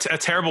 Oh no, a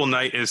Terrible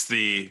Night is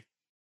the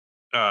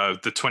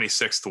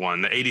 26th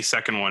one. The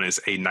 82nd one is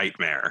A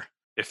Nightmare,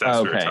 if that's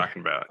what we're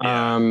talking about.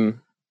 Yeah.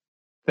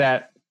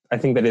 That, I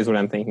think that is what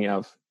I'm thinking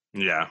of.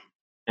 Yeah.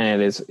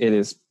 And it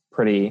is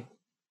pretty,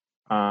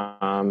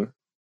 it's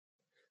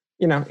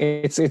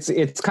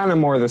kind of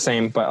more of the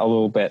same, but a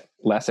little bit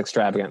less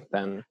extravagant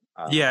than.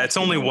 It's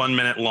only 1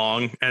 minute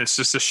long, and it's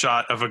just a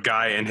shot of a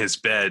guy in his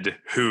bed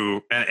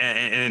who's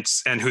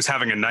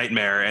having a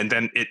nightmare, and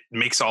then it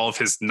makes all of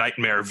his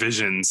nightmare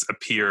visions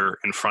appear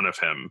in front of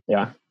him.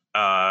 Yeah.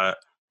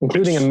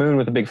 Including a moon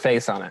with a big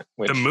face on it.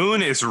 The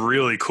moon is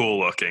really cool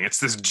looking. It's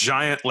this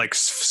giant, like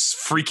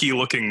freaky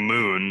looking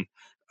moon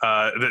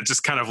that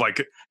just kind of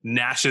like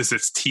gnashes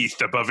its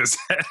teeth above his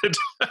head.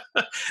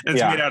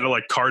 It's made out of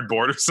like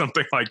cardboard or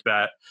something like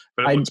that.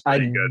 But it looks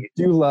pretty good. I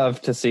do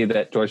love to see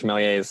that Georges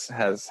Méliès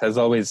has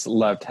always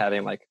loved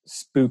having like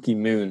spooky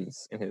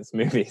moons in his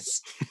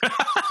movies.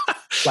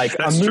 Like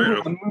a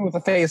moon with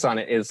a face on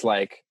it is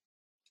like,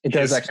 it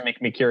does actually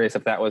make me curious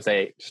if that was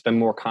just a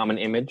more common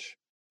image.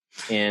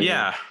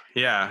 That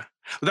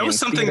was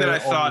something that I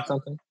thought.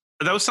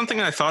 That was something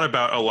I thought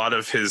about a lot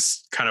of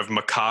his kind of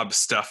macabre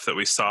stuff that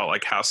we saw,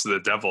 like House of the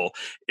Devil,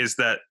 is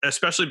that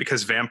especially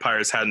because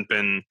vampires hadn't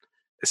been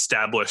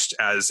established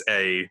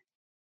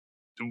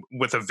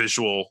with a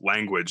visual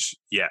language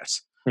yet.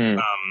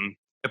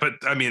 But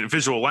I mean,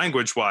 visual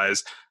language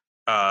wise,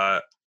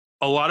 a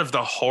lot of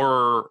the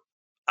horror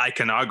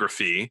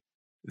iconography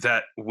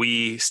that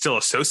we still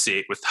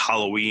associate with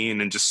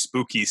Halloween and just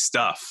spooky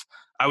stuff,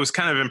 I was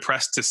kind of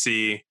impressed to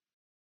see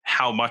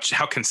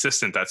how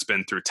consistent that's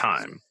been through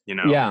time.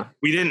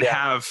 We didn't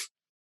have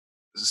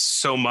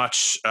so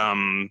much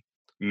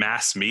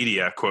mass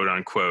media, quote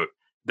unquote,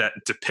 that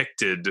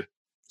depicted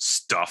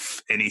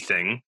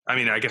anything. I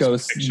mean, I guess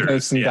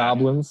ghosts and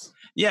goblins.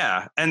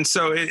 Yeah. And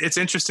so it's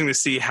interesting to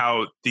see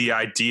how the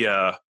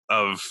idea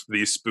of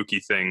these spooky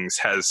things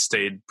has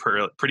stayed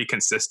pretty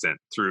consistent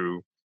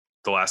through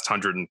the last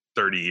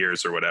 130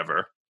 years or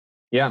whatever.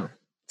 Yeah.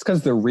 It's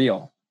because they're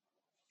real.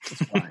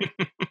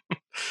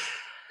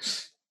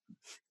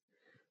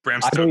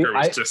 Bram Stoker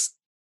was just...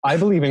 I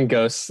believe in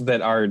ghosts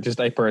that are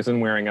just a person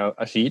wearing a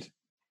sheet.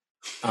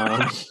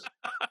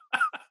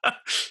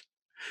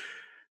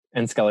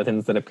 And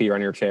skeletons that appear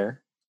on your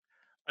chair.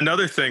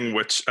 Another thing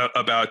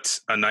about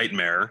A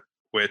Nightmare,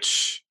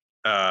 which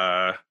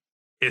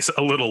is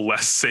a little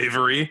less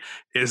savory,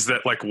 is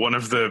that like one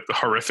of the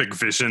horrific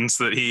visions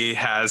that he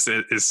has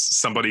is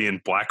somebody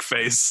in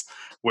blackface,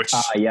 which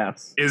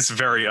is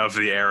very of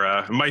the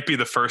era. It might be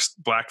the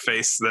first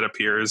blackface that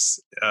appears.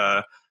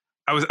 I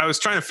was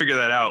trying to figure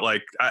that out.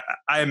 Like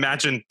I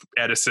imagine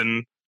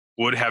Edison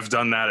would have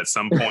done that at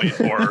some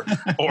point, or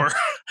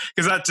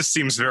because that just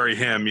seems very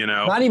him,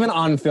 Not even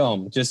on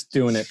film, just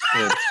doing it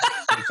with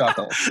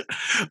chuckles.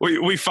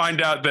 We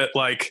find out that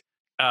like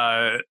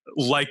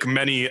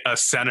many a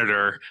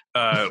senator,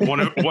 one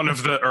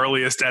of the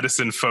earliest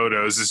Edison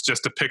photos is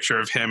just a picture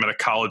of him at a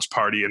college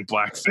party in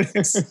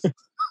blackface.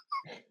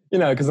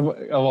 Because of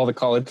all the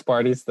college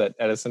parties that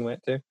Edison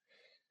went to.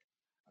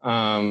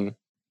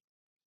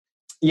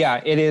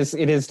 It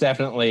is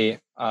definitely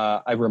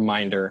a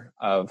reminder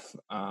of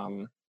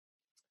the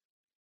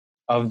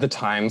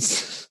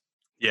times.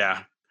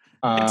 Yeah.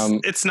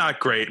 It's not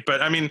great,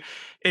 but I mean,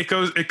 it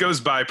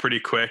goes by pretty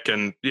quick,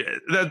 and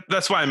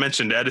that's why I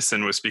mentioned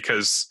Edison, was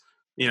because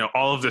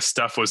all of this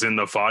stuff was in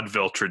the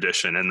vaudeville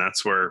tradition, and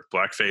that's where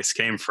blackface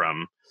came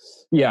from.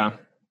 Yeah,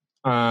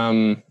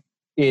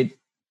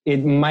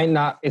 it might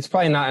not. It's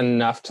probably not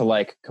enough to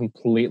like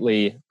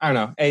completely. I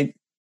don't know.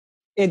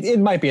 It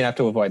might be enough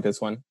to avoid this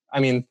one. I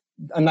mean,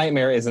 A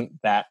Nightmare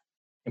isn't that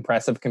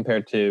impressive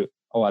compared to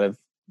a lot of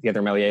the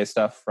other Méliès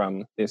stuff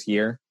from this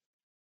year.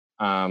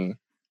 So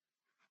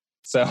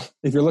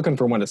if you're looking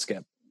for one to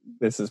skip,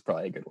 this is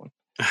probably a good one.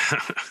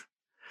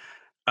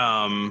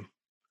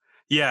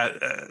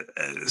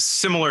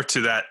 Similar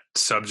to that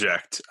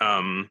subject,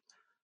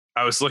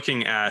 I was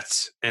looking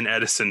at an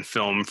Edison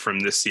film from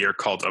this year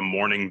called A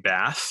Morning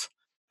Bath,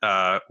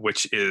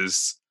 which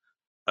is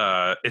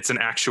it's an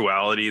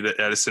actuality that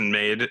Edison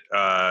made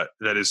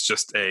that is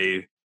just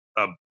a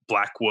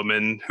black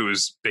woman who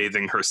is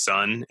bathing her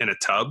son in a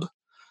tub.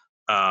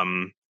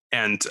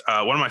 And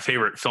one of my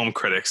favorite film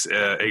critics,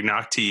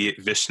 Ignaty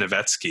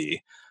Vishnevetsky,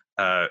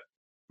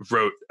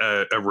 wrote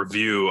a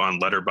review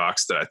on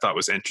Letterboxd that I thought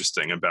was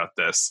interesting about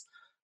this.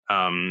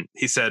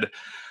 He said,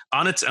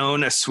 "On its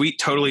own, a sweet,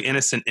 totally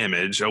innocent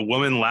image, a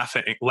woman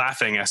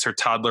laughing as her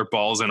toddler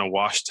balls in a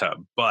wash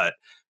tub. But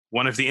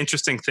one of the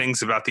interesting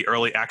things about the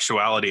early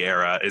actuality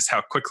era is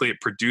how quickly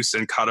it produced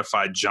and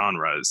codified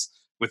genres.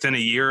 Within a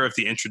year of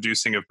the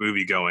introducing of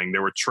moviegoing,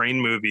 there were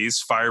train movies,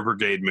 fire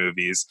brigade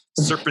movies,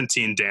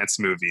 serpentine dance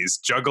movies,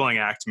 juggling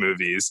act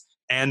movies,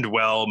 and,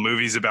 well,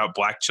 movies about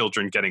black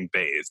children getting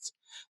bathed.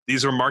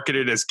 These were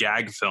marketed as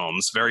gag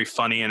films, very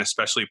funny and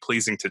especially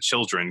pleasing to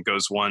children,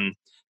 goes one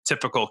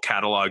typical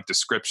catalog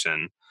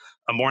description.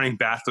 A morning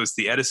bath was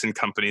the Edison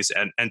Company's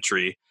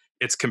entry.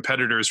 Its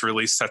competitors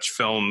released such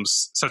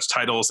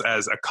titles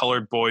as A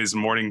Colored Boy's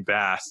Morning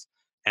Bath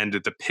and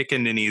The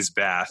Pickaninny's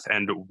Bath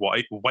and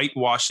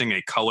Whitewashing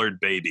a Colored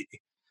Baby.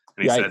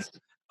 And he said,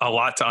 a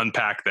lot to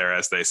unpack there,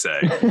 as they say.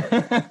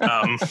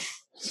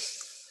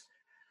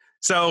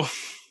 So,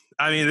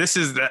 I mean, this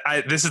is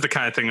the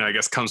kind of thing that I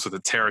guess comes with the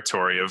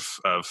territory of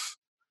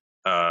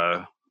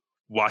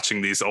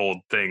watching these old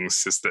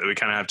things, is that we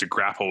kind of have to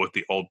grapple with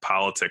the old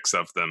politics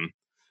of them.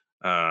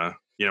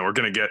 We're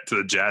going to get to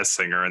the jazz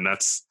singer, and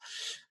that's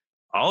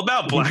all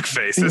about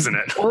blackface, isn't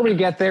it? Before we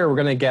get there, we're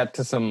going to get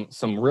to some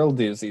real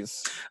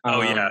doozies.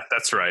 Yeah,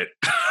 that's right.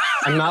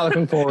 I'm not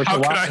looking forward to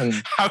watching.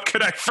 How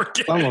could I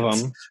forget some of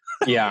them?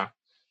 Yeah.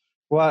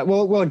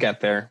 Well, we'll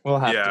get there. We'll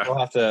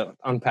have to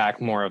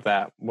unpack more of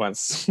that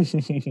once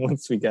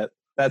we get.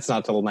 That's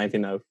not till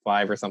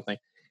 1905 or something.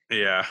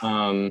 Yeah.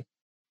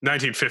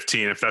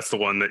 1915, if that's the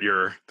one that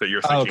you're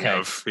thinking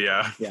of.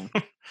 Yeah. Yeah.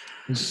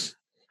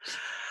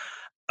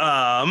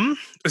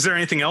 Is there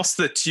anything else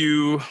that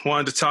you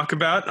wanted to talk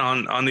about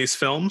on these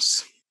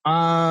films?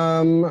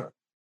 I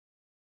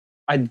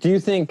do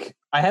think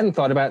I hadn't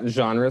thought about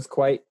genres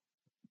quite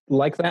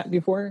like that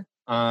before.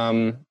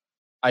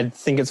 I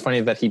think it's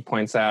funny that he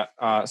points out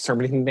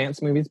serpentine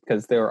dance movies,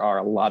 because there are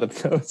a lot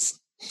of those.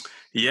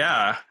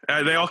 Yeah,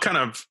 they all kind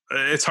of.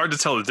 It's hard to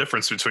tell the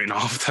difference between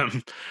all of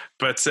them,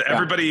 but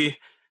everybody.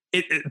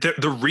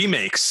 The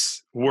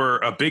remakes were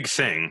a big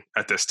thing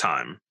at this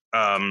time.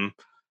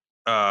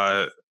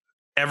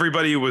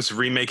 Everybody was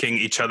remaking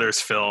each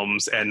other's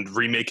films and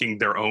remaking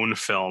their own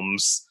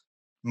films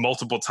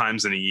multiple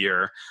times in a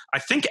year. I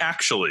think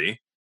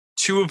actually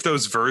 2 of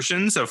those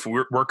versions of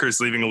Workers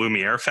Leaving a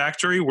Lumiere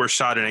Factory were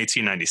shot in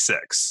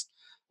 1896.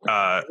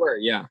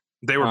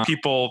 They were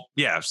people.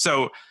 Yeah.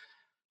 So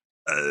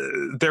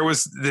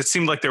it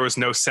seemed like there was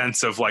no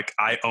sense of like,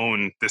 I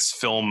own this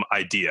film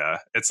idea.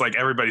 It's like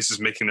everybody's just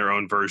making their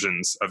own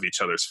versions of each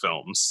other's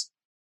films.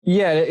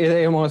 Yeah,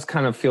 it almost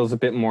kind of feels a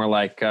bit more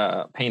like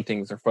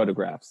paintings or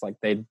photographs. Like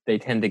they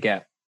tend to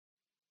get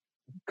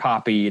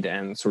copied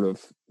and sort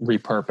of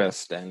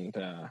repurposed. And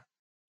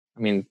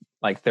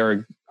like there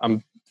are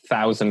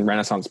 1,000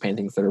 Renaissance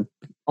paintings that are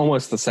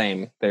almost the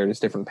same. They're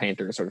just different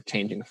painters sort of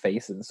changing the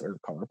faces or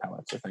color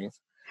palettes or things.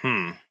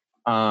 And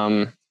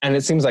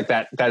it seems like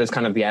that is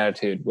kind of the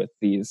attitude with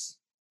these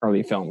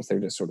early films. They're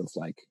just sort of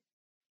like,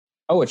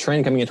 oh, a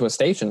train coming into a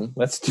station.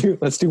 Let's do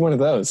one of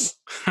those.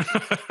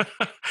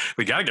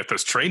 We got to get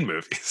those train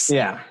movies.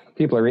 Yeah.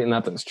 People are eating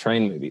up those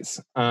train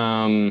movies.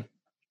 And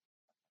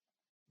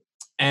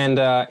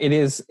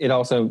it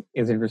also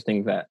is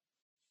interesting that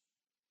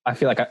I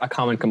feel like a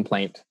common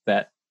complaint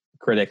that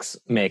critics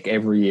make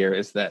every year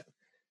is that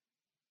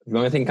the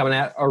only thing coming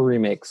out are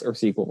remakes or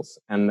sequels.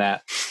 And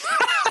that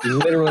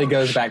literally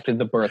goes back to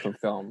the birth of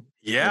film.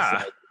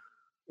 Yeah.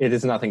 It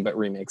is nothing but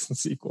remakes and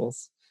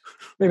sequels.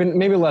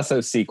 Maybe less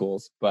so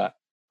sequels, but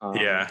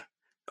yeah,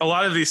 a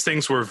lot of these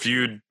things were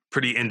viewed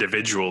pretty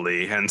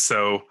individually, and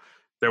so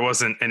there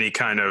wasn't any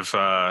kind of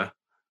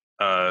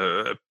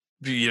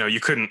you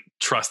couldn't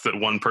trust that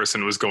one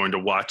person was going to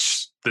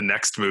watch the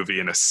next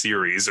movie in a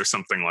series or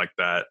something like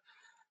that.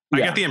 I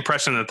get the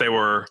impression that they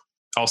were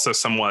also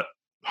somewhat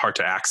hard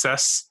to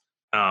access.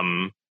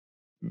 There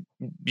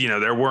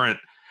weren't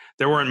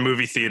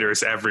movie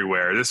theaters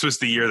everywhere. This was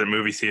the year that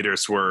movie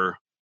theaters were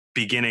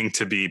beginning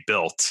to be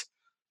built.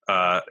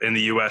 In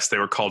the U.S., they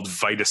were called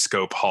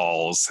Vitascope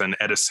halls and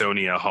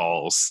Edisonia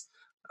halls.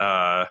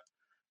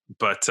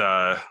 But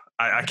I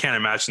can't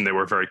imagine they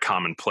were very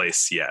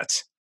commonplace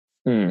yet.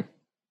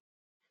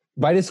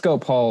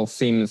 Vitascope hall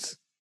seems,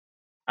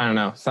 I don't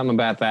know, something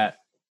about that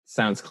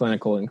sounds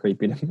clinical and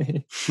creepy to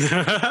me.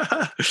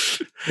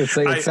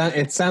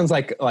 It sounds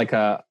like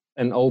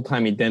an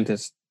old-timey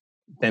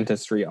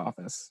dentistry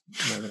office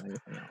more than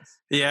anything else.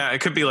 Yeah, it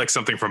could be like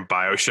something from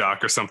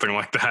BioShock or something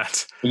like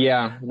that.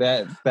 Yeah,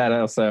 that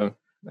also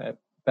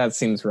that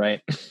seems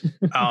right.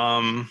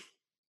 And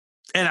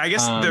I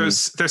guess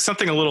there's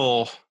something a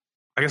little.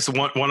 I guess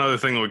one other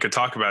thing that we could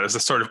talk about is the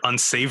sort of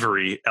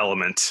unsavory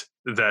element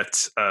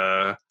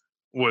that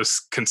was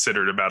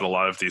considered about a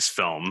lot of these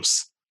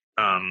films.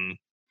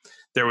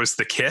 There was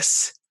The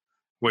Kiss,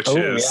 which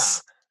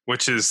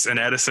is an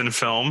Edison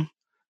film.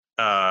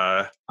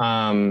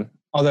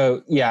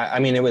 Although, yeah, I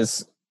mean, it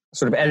was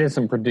sort of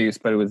Edison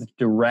produced, but it was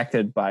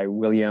directed by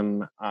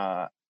William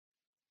Hasey.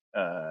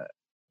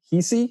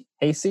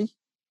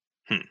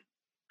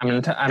 I'm not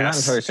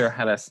entirely sure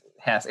how to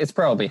Hess. It's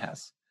probably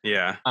Hess.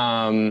 Yeah.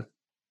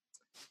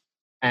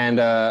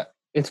 And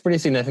it's pretty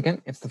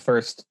significant. It's the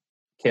first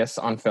kiss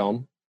on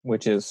film,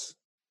 which is,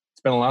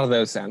 it's been a lot of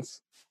those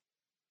since.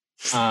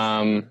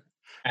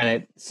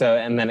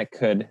 and then it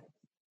could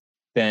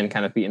then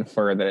kind of be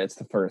inferred that it's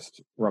the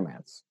first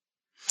romance.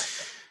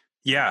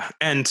 Yeah,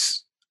 and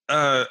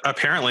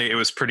apparently it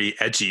was pretty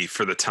edgy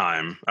for the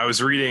time. I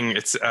was reading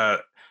it's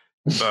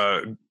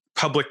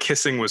public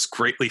kissing was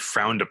greatly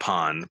frowned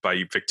upon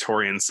by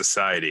Victorian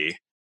society,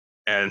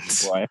 and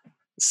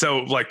so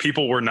like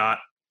people were not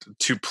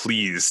too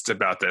pleased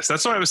about this.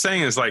 That's what I was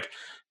saying is like,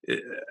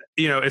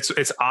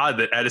 it's odd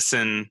that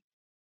Edison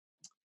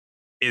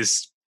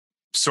is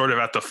sort of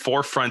at the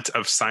forefront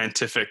of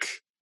scientific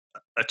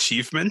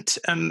achievement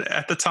and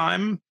at the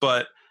time,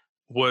 but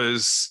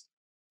was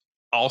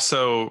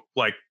also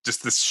like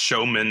just this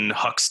showman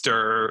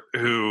huckster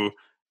who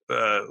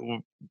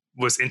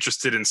was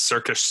interested in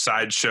circus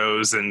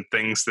sideshows and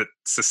things that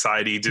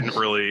society didn't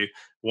really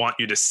want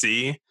you to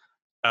see.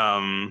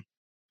 The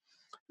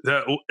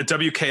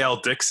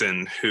WKL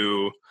Dixon,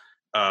 who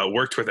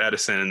worked with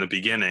Edison in the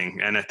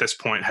beginning and at this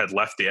point had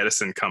left the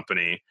Edison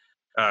company,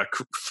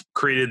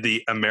 created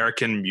the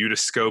American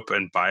Mutoscope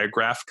and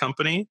Biograph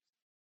Company.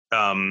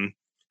 And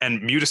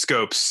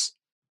mutoscopes,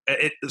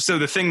 so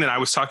the thing that I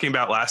was talking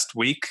about last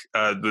week,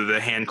 the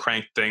hand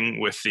crank thing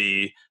with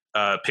the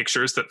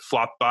pictures that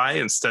flop by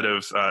instead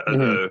of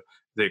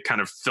the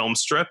kind of film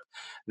strip,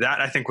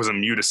 that I think was a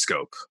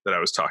mutoscope that I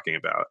was talking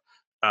about.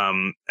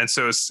 And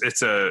so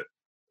it's a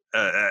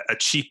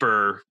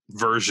cheaper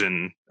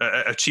version,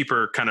 a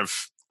cheaper kind of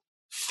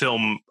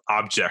film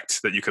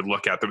object that you could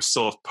look at. There was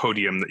still a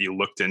podium that you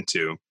looked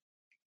into.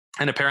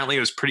 And apparently it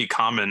was pretty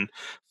common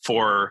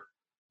for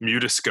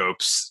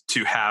mutoscopes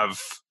to have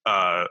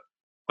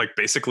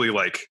basically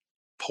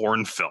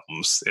porn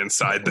films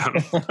inside them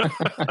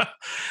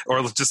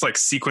or just like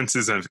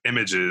sequences of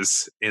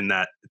images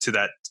to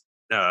that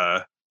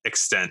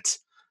extent.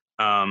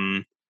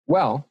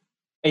 Well,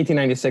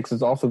 1896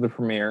 is also the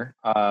premiere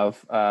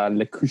of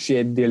Le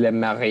Coucher de la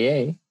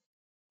Mariée,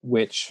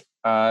 which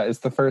is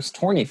the first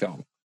Torny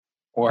film,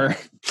 or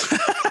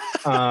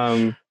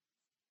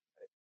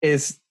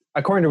is,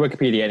 according to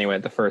Wikipedia anyway,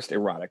 the first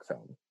erotic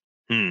film.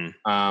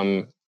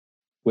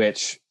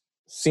 Which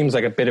seems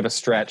like a bit of a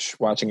stretch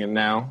watching it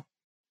now.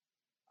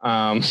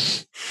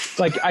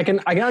 Like I can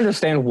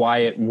understand why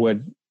it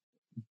would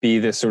be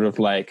this sort of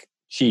like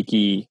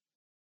cheeky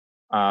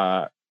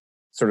sort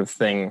of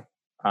thing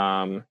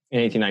in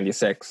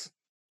 1896,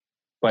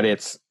 but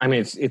it's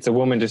a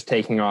woman just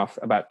taking off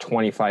about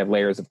 25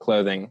 layers of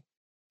clothing,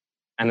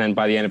 and then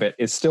by the end of it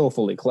is still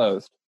fully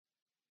clothed.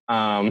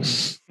 But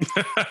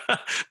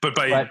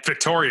by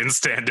Victorian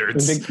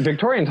standards,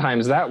 Victorian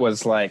times, that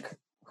was like,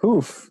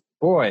 oof,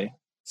 boy,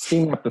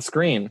 steam up the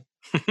screen.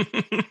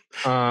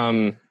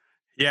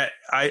 Yeah,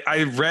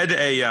 I read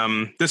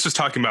this was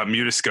talking about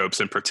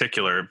mutoscopes in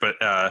particular, but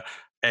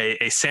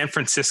a San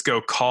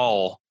Francisco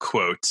Call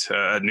quote,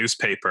 a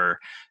newspaper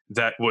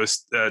that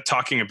was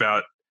talking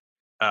about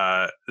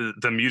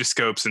the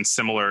mutoscopes and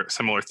similar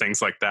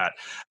things like that.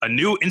 A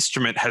new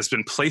instrument has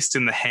been placed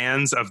in the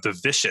hands of the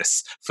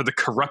vicious for the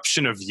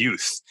corruption of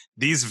youth.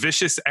 These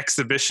vicious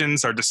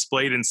exhibitions are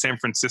displayed in San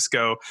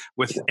Francisco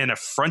with an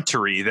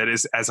effrontery that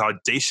is as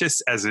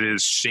audacious as it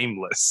is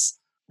shameless.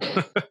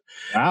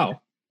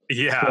 Wow.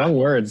 Yeah. Strong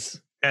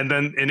words. And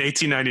then in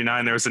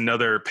 1899, there was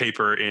another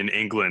paper in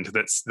England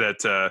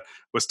that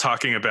was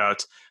talking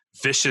about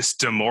vicious,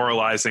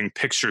 demoralizing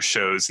picture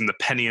shows in the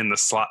penny and the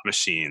slot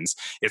machines.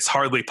 It's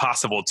hardly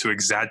possible to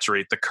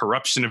exaggerate the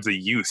corruption of the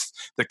youth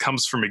that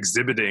comes from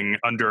exhibiting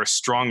under a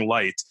strong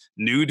light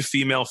nude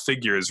female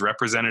figures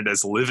represented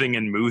as living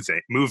and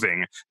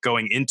moving,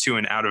 going into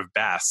and out of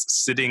baths,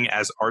 sitting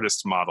as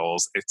artist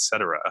models,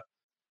 etc.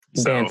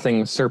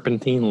 Dancing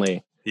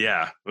serpentinely.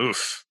 Yeah.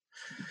 Oof.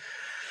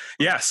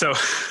 Yeah. So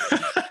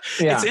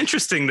it's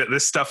interesting that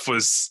this stuff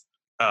was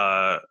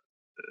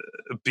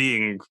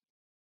being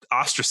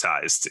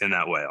ostracized in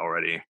that way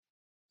already.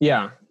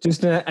 Yeah.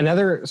 Just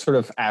another sort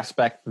of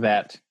aspect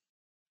that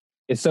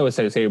is so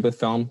associated with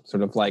film,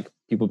 sort of like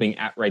people being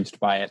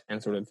outraged by it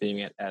and sort of viewing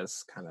it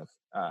as kind of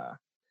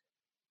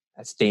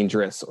as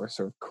dangerous or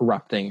sort of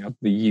corrupting of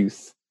the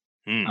youth.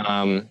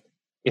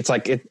 It's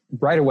like it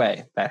right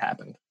away that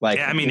happened. Like,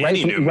 yeah, I mean,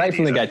 right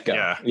from the get-go.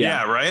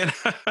 Yeah, right.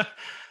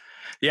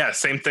 Yeah,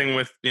 same thing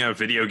with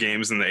video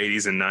games in the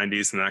 80s and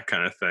 90s and that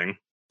kind of thing.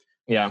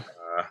 Yeah,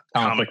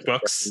 comic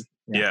books.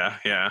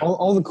 Yeah.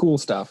 All the cool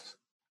stuff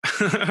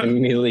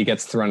immediately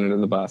gets thrown under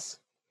the bus.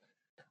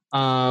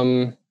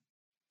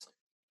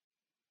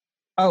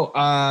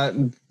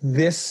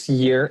 This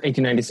year,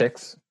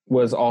 1896,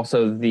 was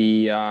also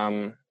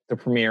the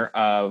premiere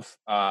of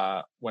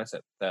what is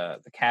it?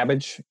 The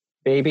Cabbage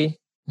Baby.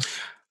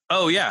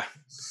 Oh yeah,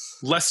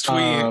 lest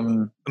we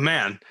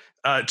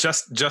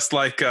just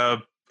like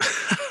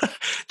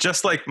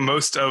just like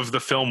most of the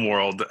film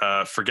world,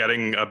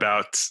 forgetting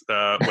about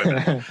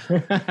women.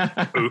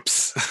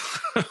 Oops.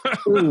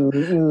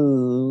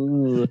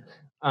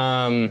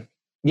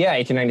 Yeah,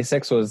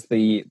 1896 was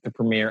the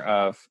premiere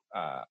of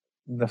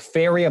The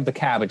Fairy of the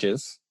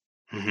Cabbages,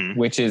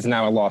 which is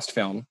now a lost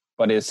film,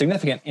 but is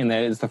significant in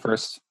that it is the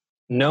first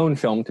known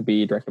film to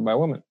be directed by a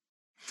woman.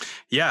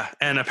 Yeah,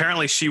 and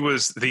apparently she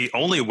was the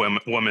only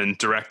woman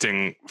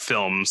directing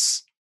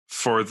films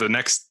for the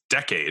next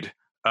decade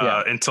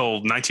until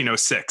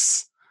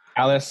 1906.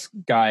 Alice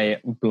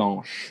Guy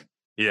Blanche.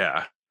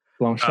 Yeah.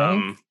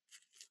 Blanchet?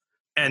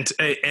 And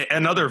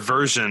another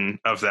version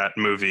of that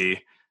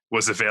movie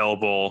is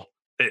available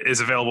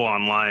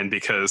online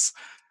because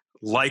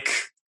like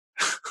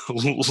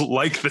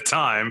the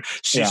time,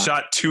 she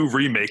shot 2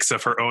 remakes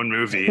of her own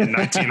movie in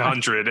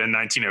 1900 and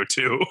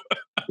 1902.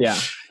 Yeah.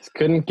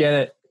 Couldn't get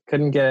it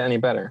any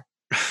better.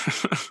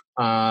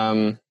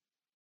 And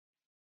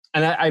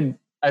I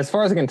as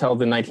far as I can tell,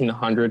 the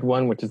 1900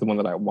 one, which is the one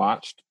that I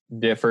watched,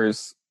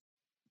 differs,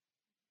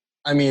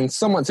 I mean,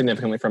 somewhat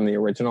significantly from the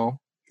original.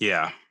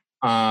 Yeah.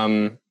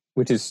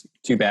 Which is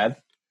too bad.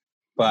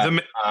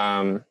 But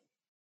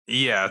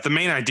the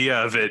main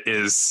idea of it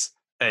is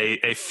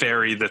a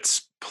fairy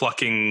that's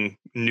plucking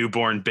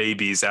newborn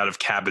babies out of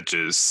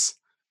cabbages,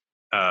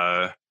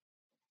 as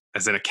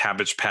in a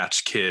Cabbage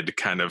Patch Kid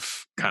kind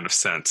of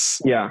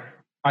sense. Yeah,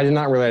 I did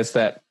not realize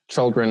that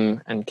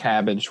children and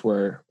cabbage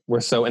were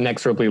so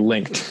inexorably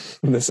linked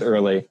this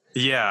early.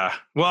 Yeah,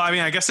 well, I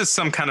mean, I guess it's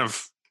some kind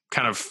of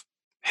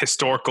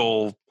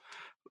historical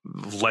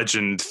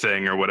legend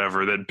thing or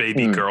whatever, that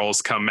baby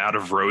girls come out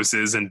of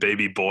roses and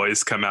baby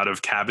boys come out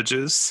of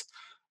cabbages.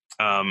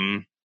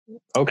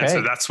 Okay, and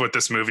so that's what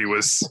this movie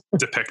was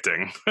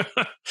depicting. But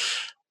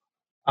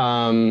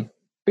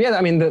yeah,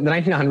 I mean, the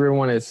 1900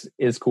 one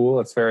is cool.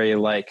 It's very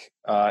like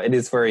it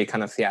is very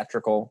kind of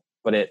theatrical,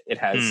 but it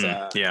has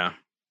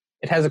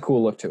it has a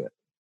cool look to it.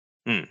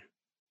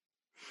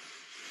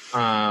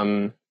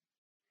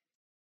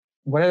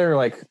 What other,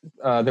 like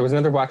there was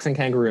another boxing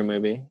kangaroo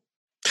movie.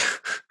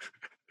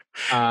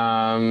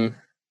 I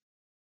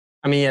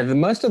mean, yeah,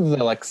 most of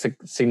the like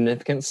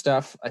significant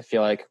stuff I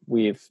feel like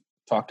we've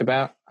talked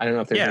about. I don't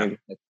know if there's any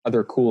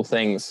other cool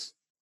things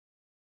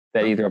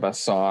that either of us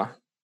saw.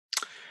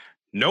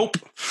 Nope.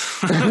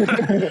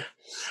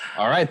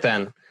 All right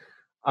then.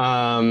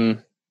 All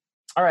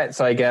right,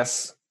 so I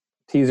guess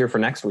teaser for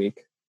next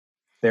week.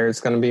 There's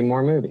going to be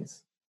more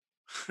movies.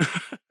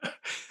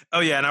 Oh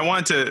yeah, and I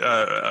wanted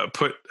to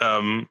put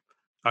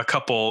a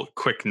couple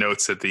quick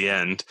notes at the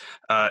end.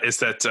 Is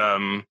that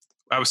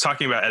I was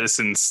talking about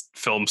Edison's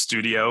film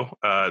studio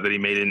that he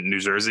made in New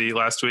Jersey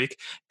last week,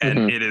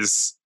 and it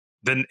is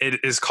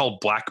called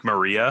Black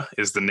Maria.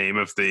 Is the name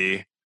of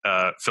the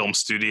film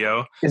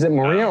studio? Is it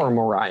Maria or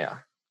Mariah?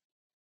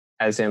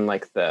 As in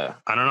like the...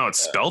 I don't know.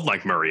 It's spelled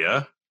like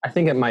Maria. I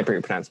think it might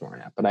be pronounced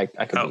Maria, but I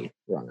could be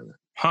wrong on that.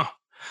 Huh.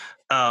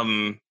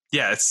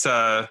 Yeah,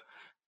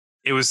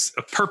 it was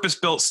a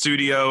purpose-built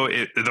studio,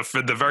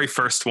 the very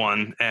first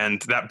one,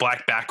 and that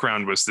black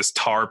background was this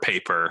tar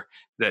paper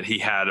that he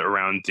had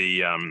around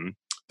the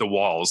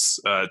walls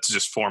to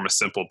just form a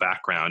simple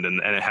background, and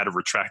it had a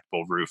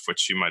retractable roof,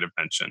 which you might have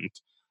mentioned.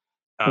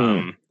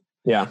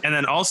 Yeah. And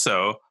then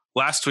also,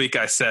 last week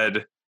I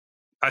said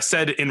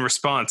in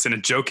response in a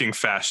joking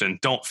fashion,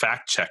 don't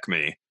fact check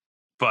me,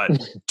 but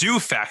do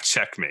fact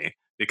check me,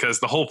 because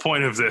the whole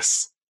point of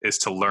this is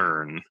to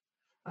learn.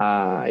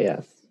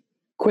 Yes.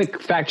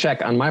 Quick fact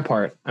check on my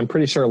part. I'm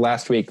pretty sure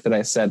last week that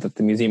I said that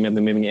the Museum of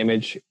the Moving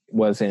Image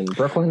was in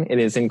Brooklyn. It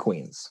is in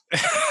Queens.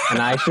 And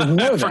I should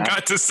know that. I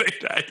forgot to say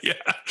that,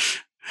 yeah.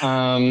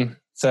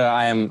 So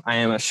I am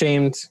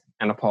ashamed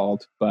and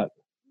appalled, but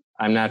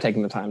I'm now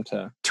taking the time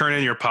to... Turn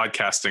in your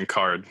podcasting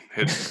card.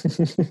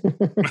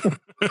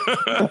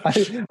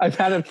 I've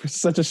had it for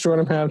such a short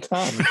amount of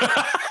time.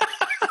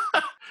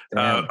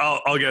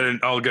 I'll get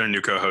a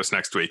new co-host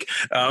next week.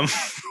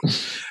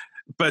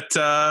 But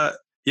I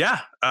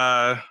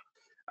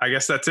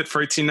guess that's it for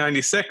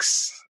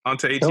 1896. On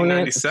to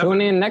 1897.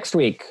 Tune in next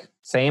week.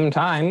 Same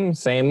time,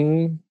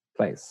 same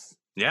place.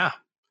 Yeah.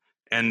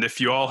 And if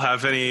you all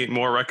have any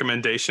more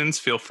recommendations,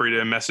 feel free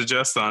to message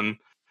us on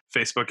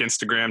Facebook,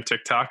 Instagram,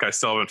 TikTok. I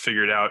still haven't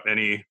figured out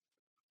any,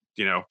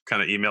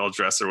 kind of email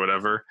address or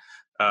whatever.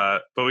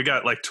 But we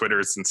got like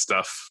Twitters and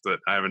stuff that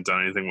I haven't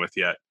done anything with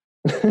yet.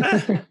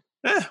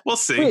 We'll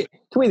see.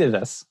 Tweet at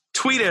us.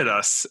 Tweet at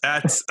us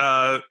at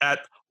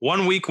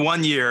 1 week,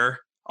 1 year,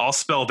 all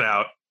spelled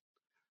out,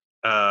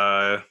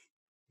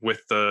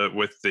 with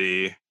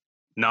the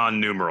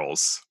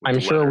non-numerals. I'm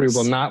sure we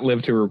will not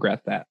live to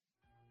regret that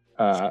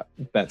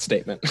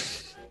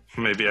statement.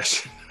 Maybe I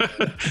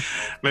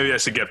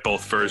should get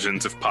both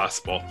versions if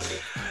possible.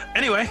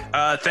 Anyway,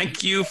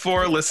 thank you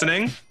for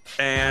listening,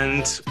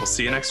 and we'll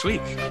see you next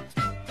week.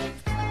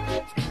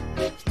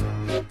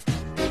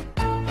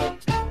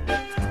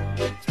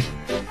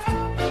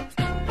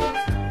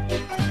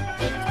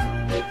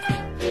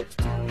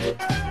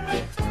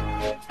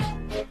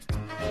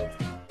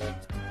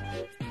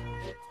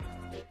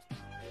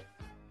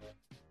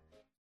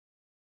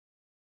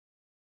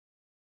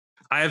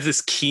 I have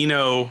this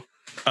Kino.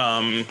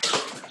 Oh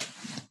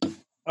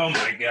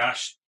my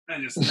gosh! I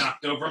just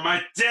knocked over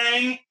my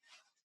dang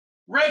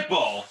Red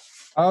Bull.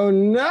 Oh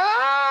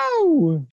no!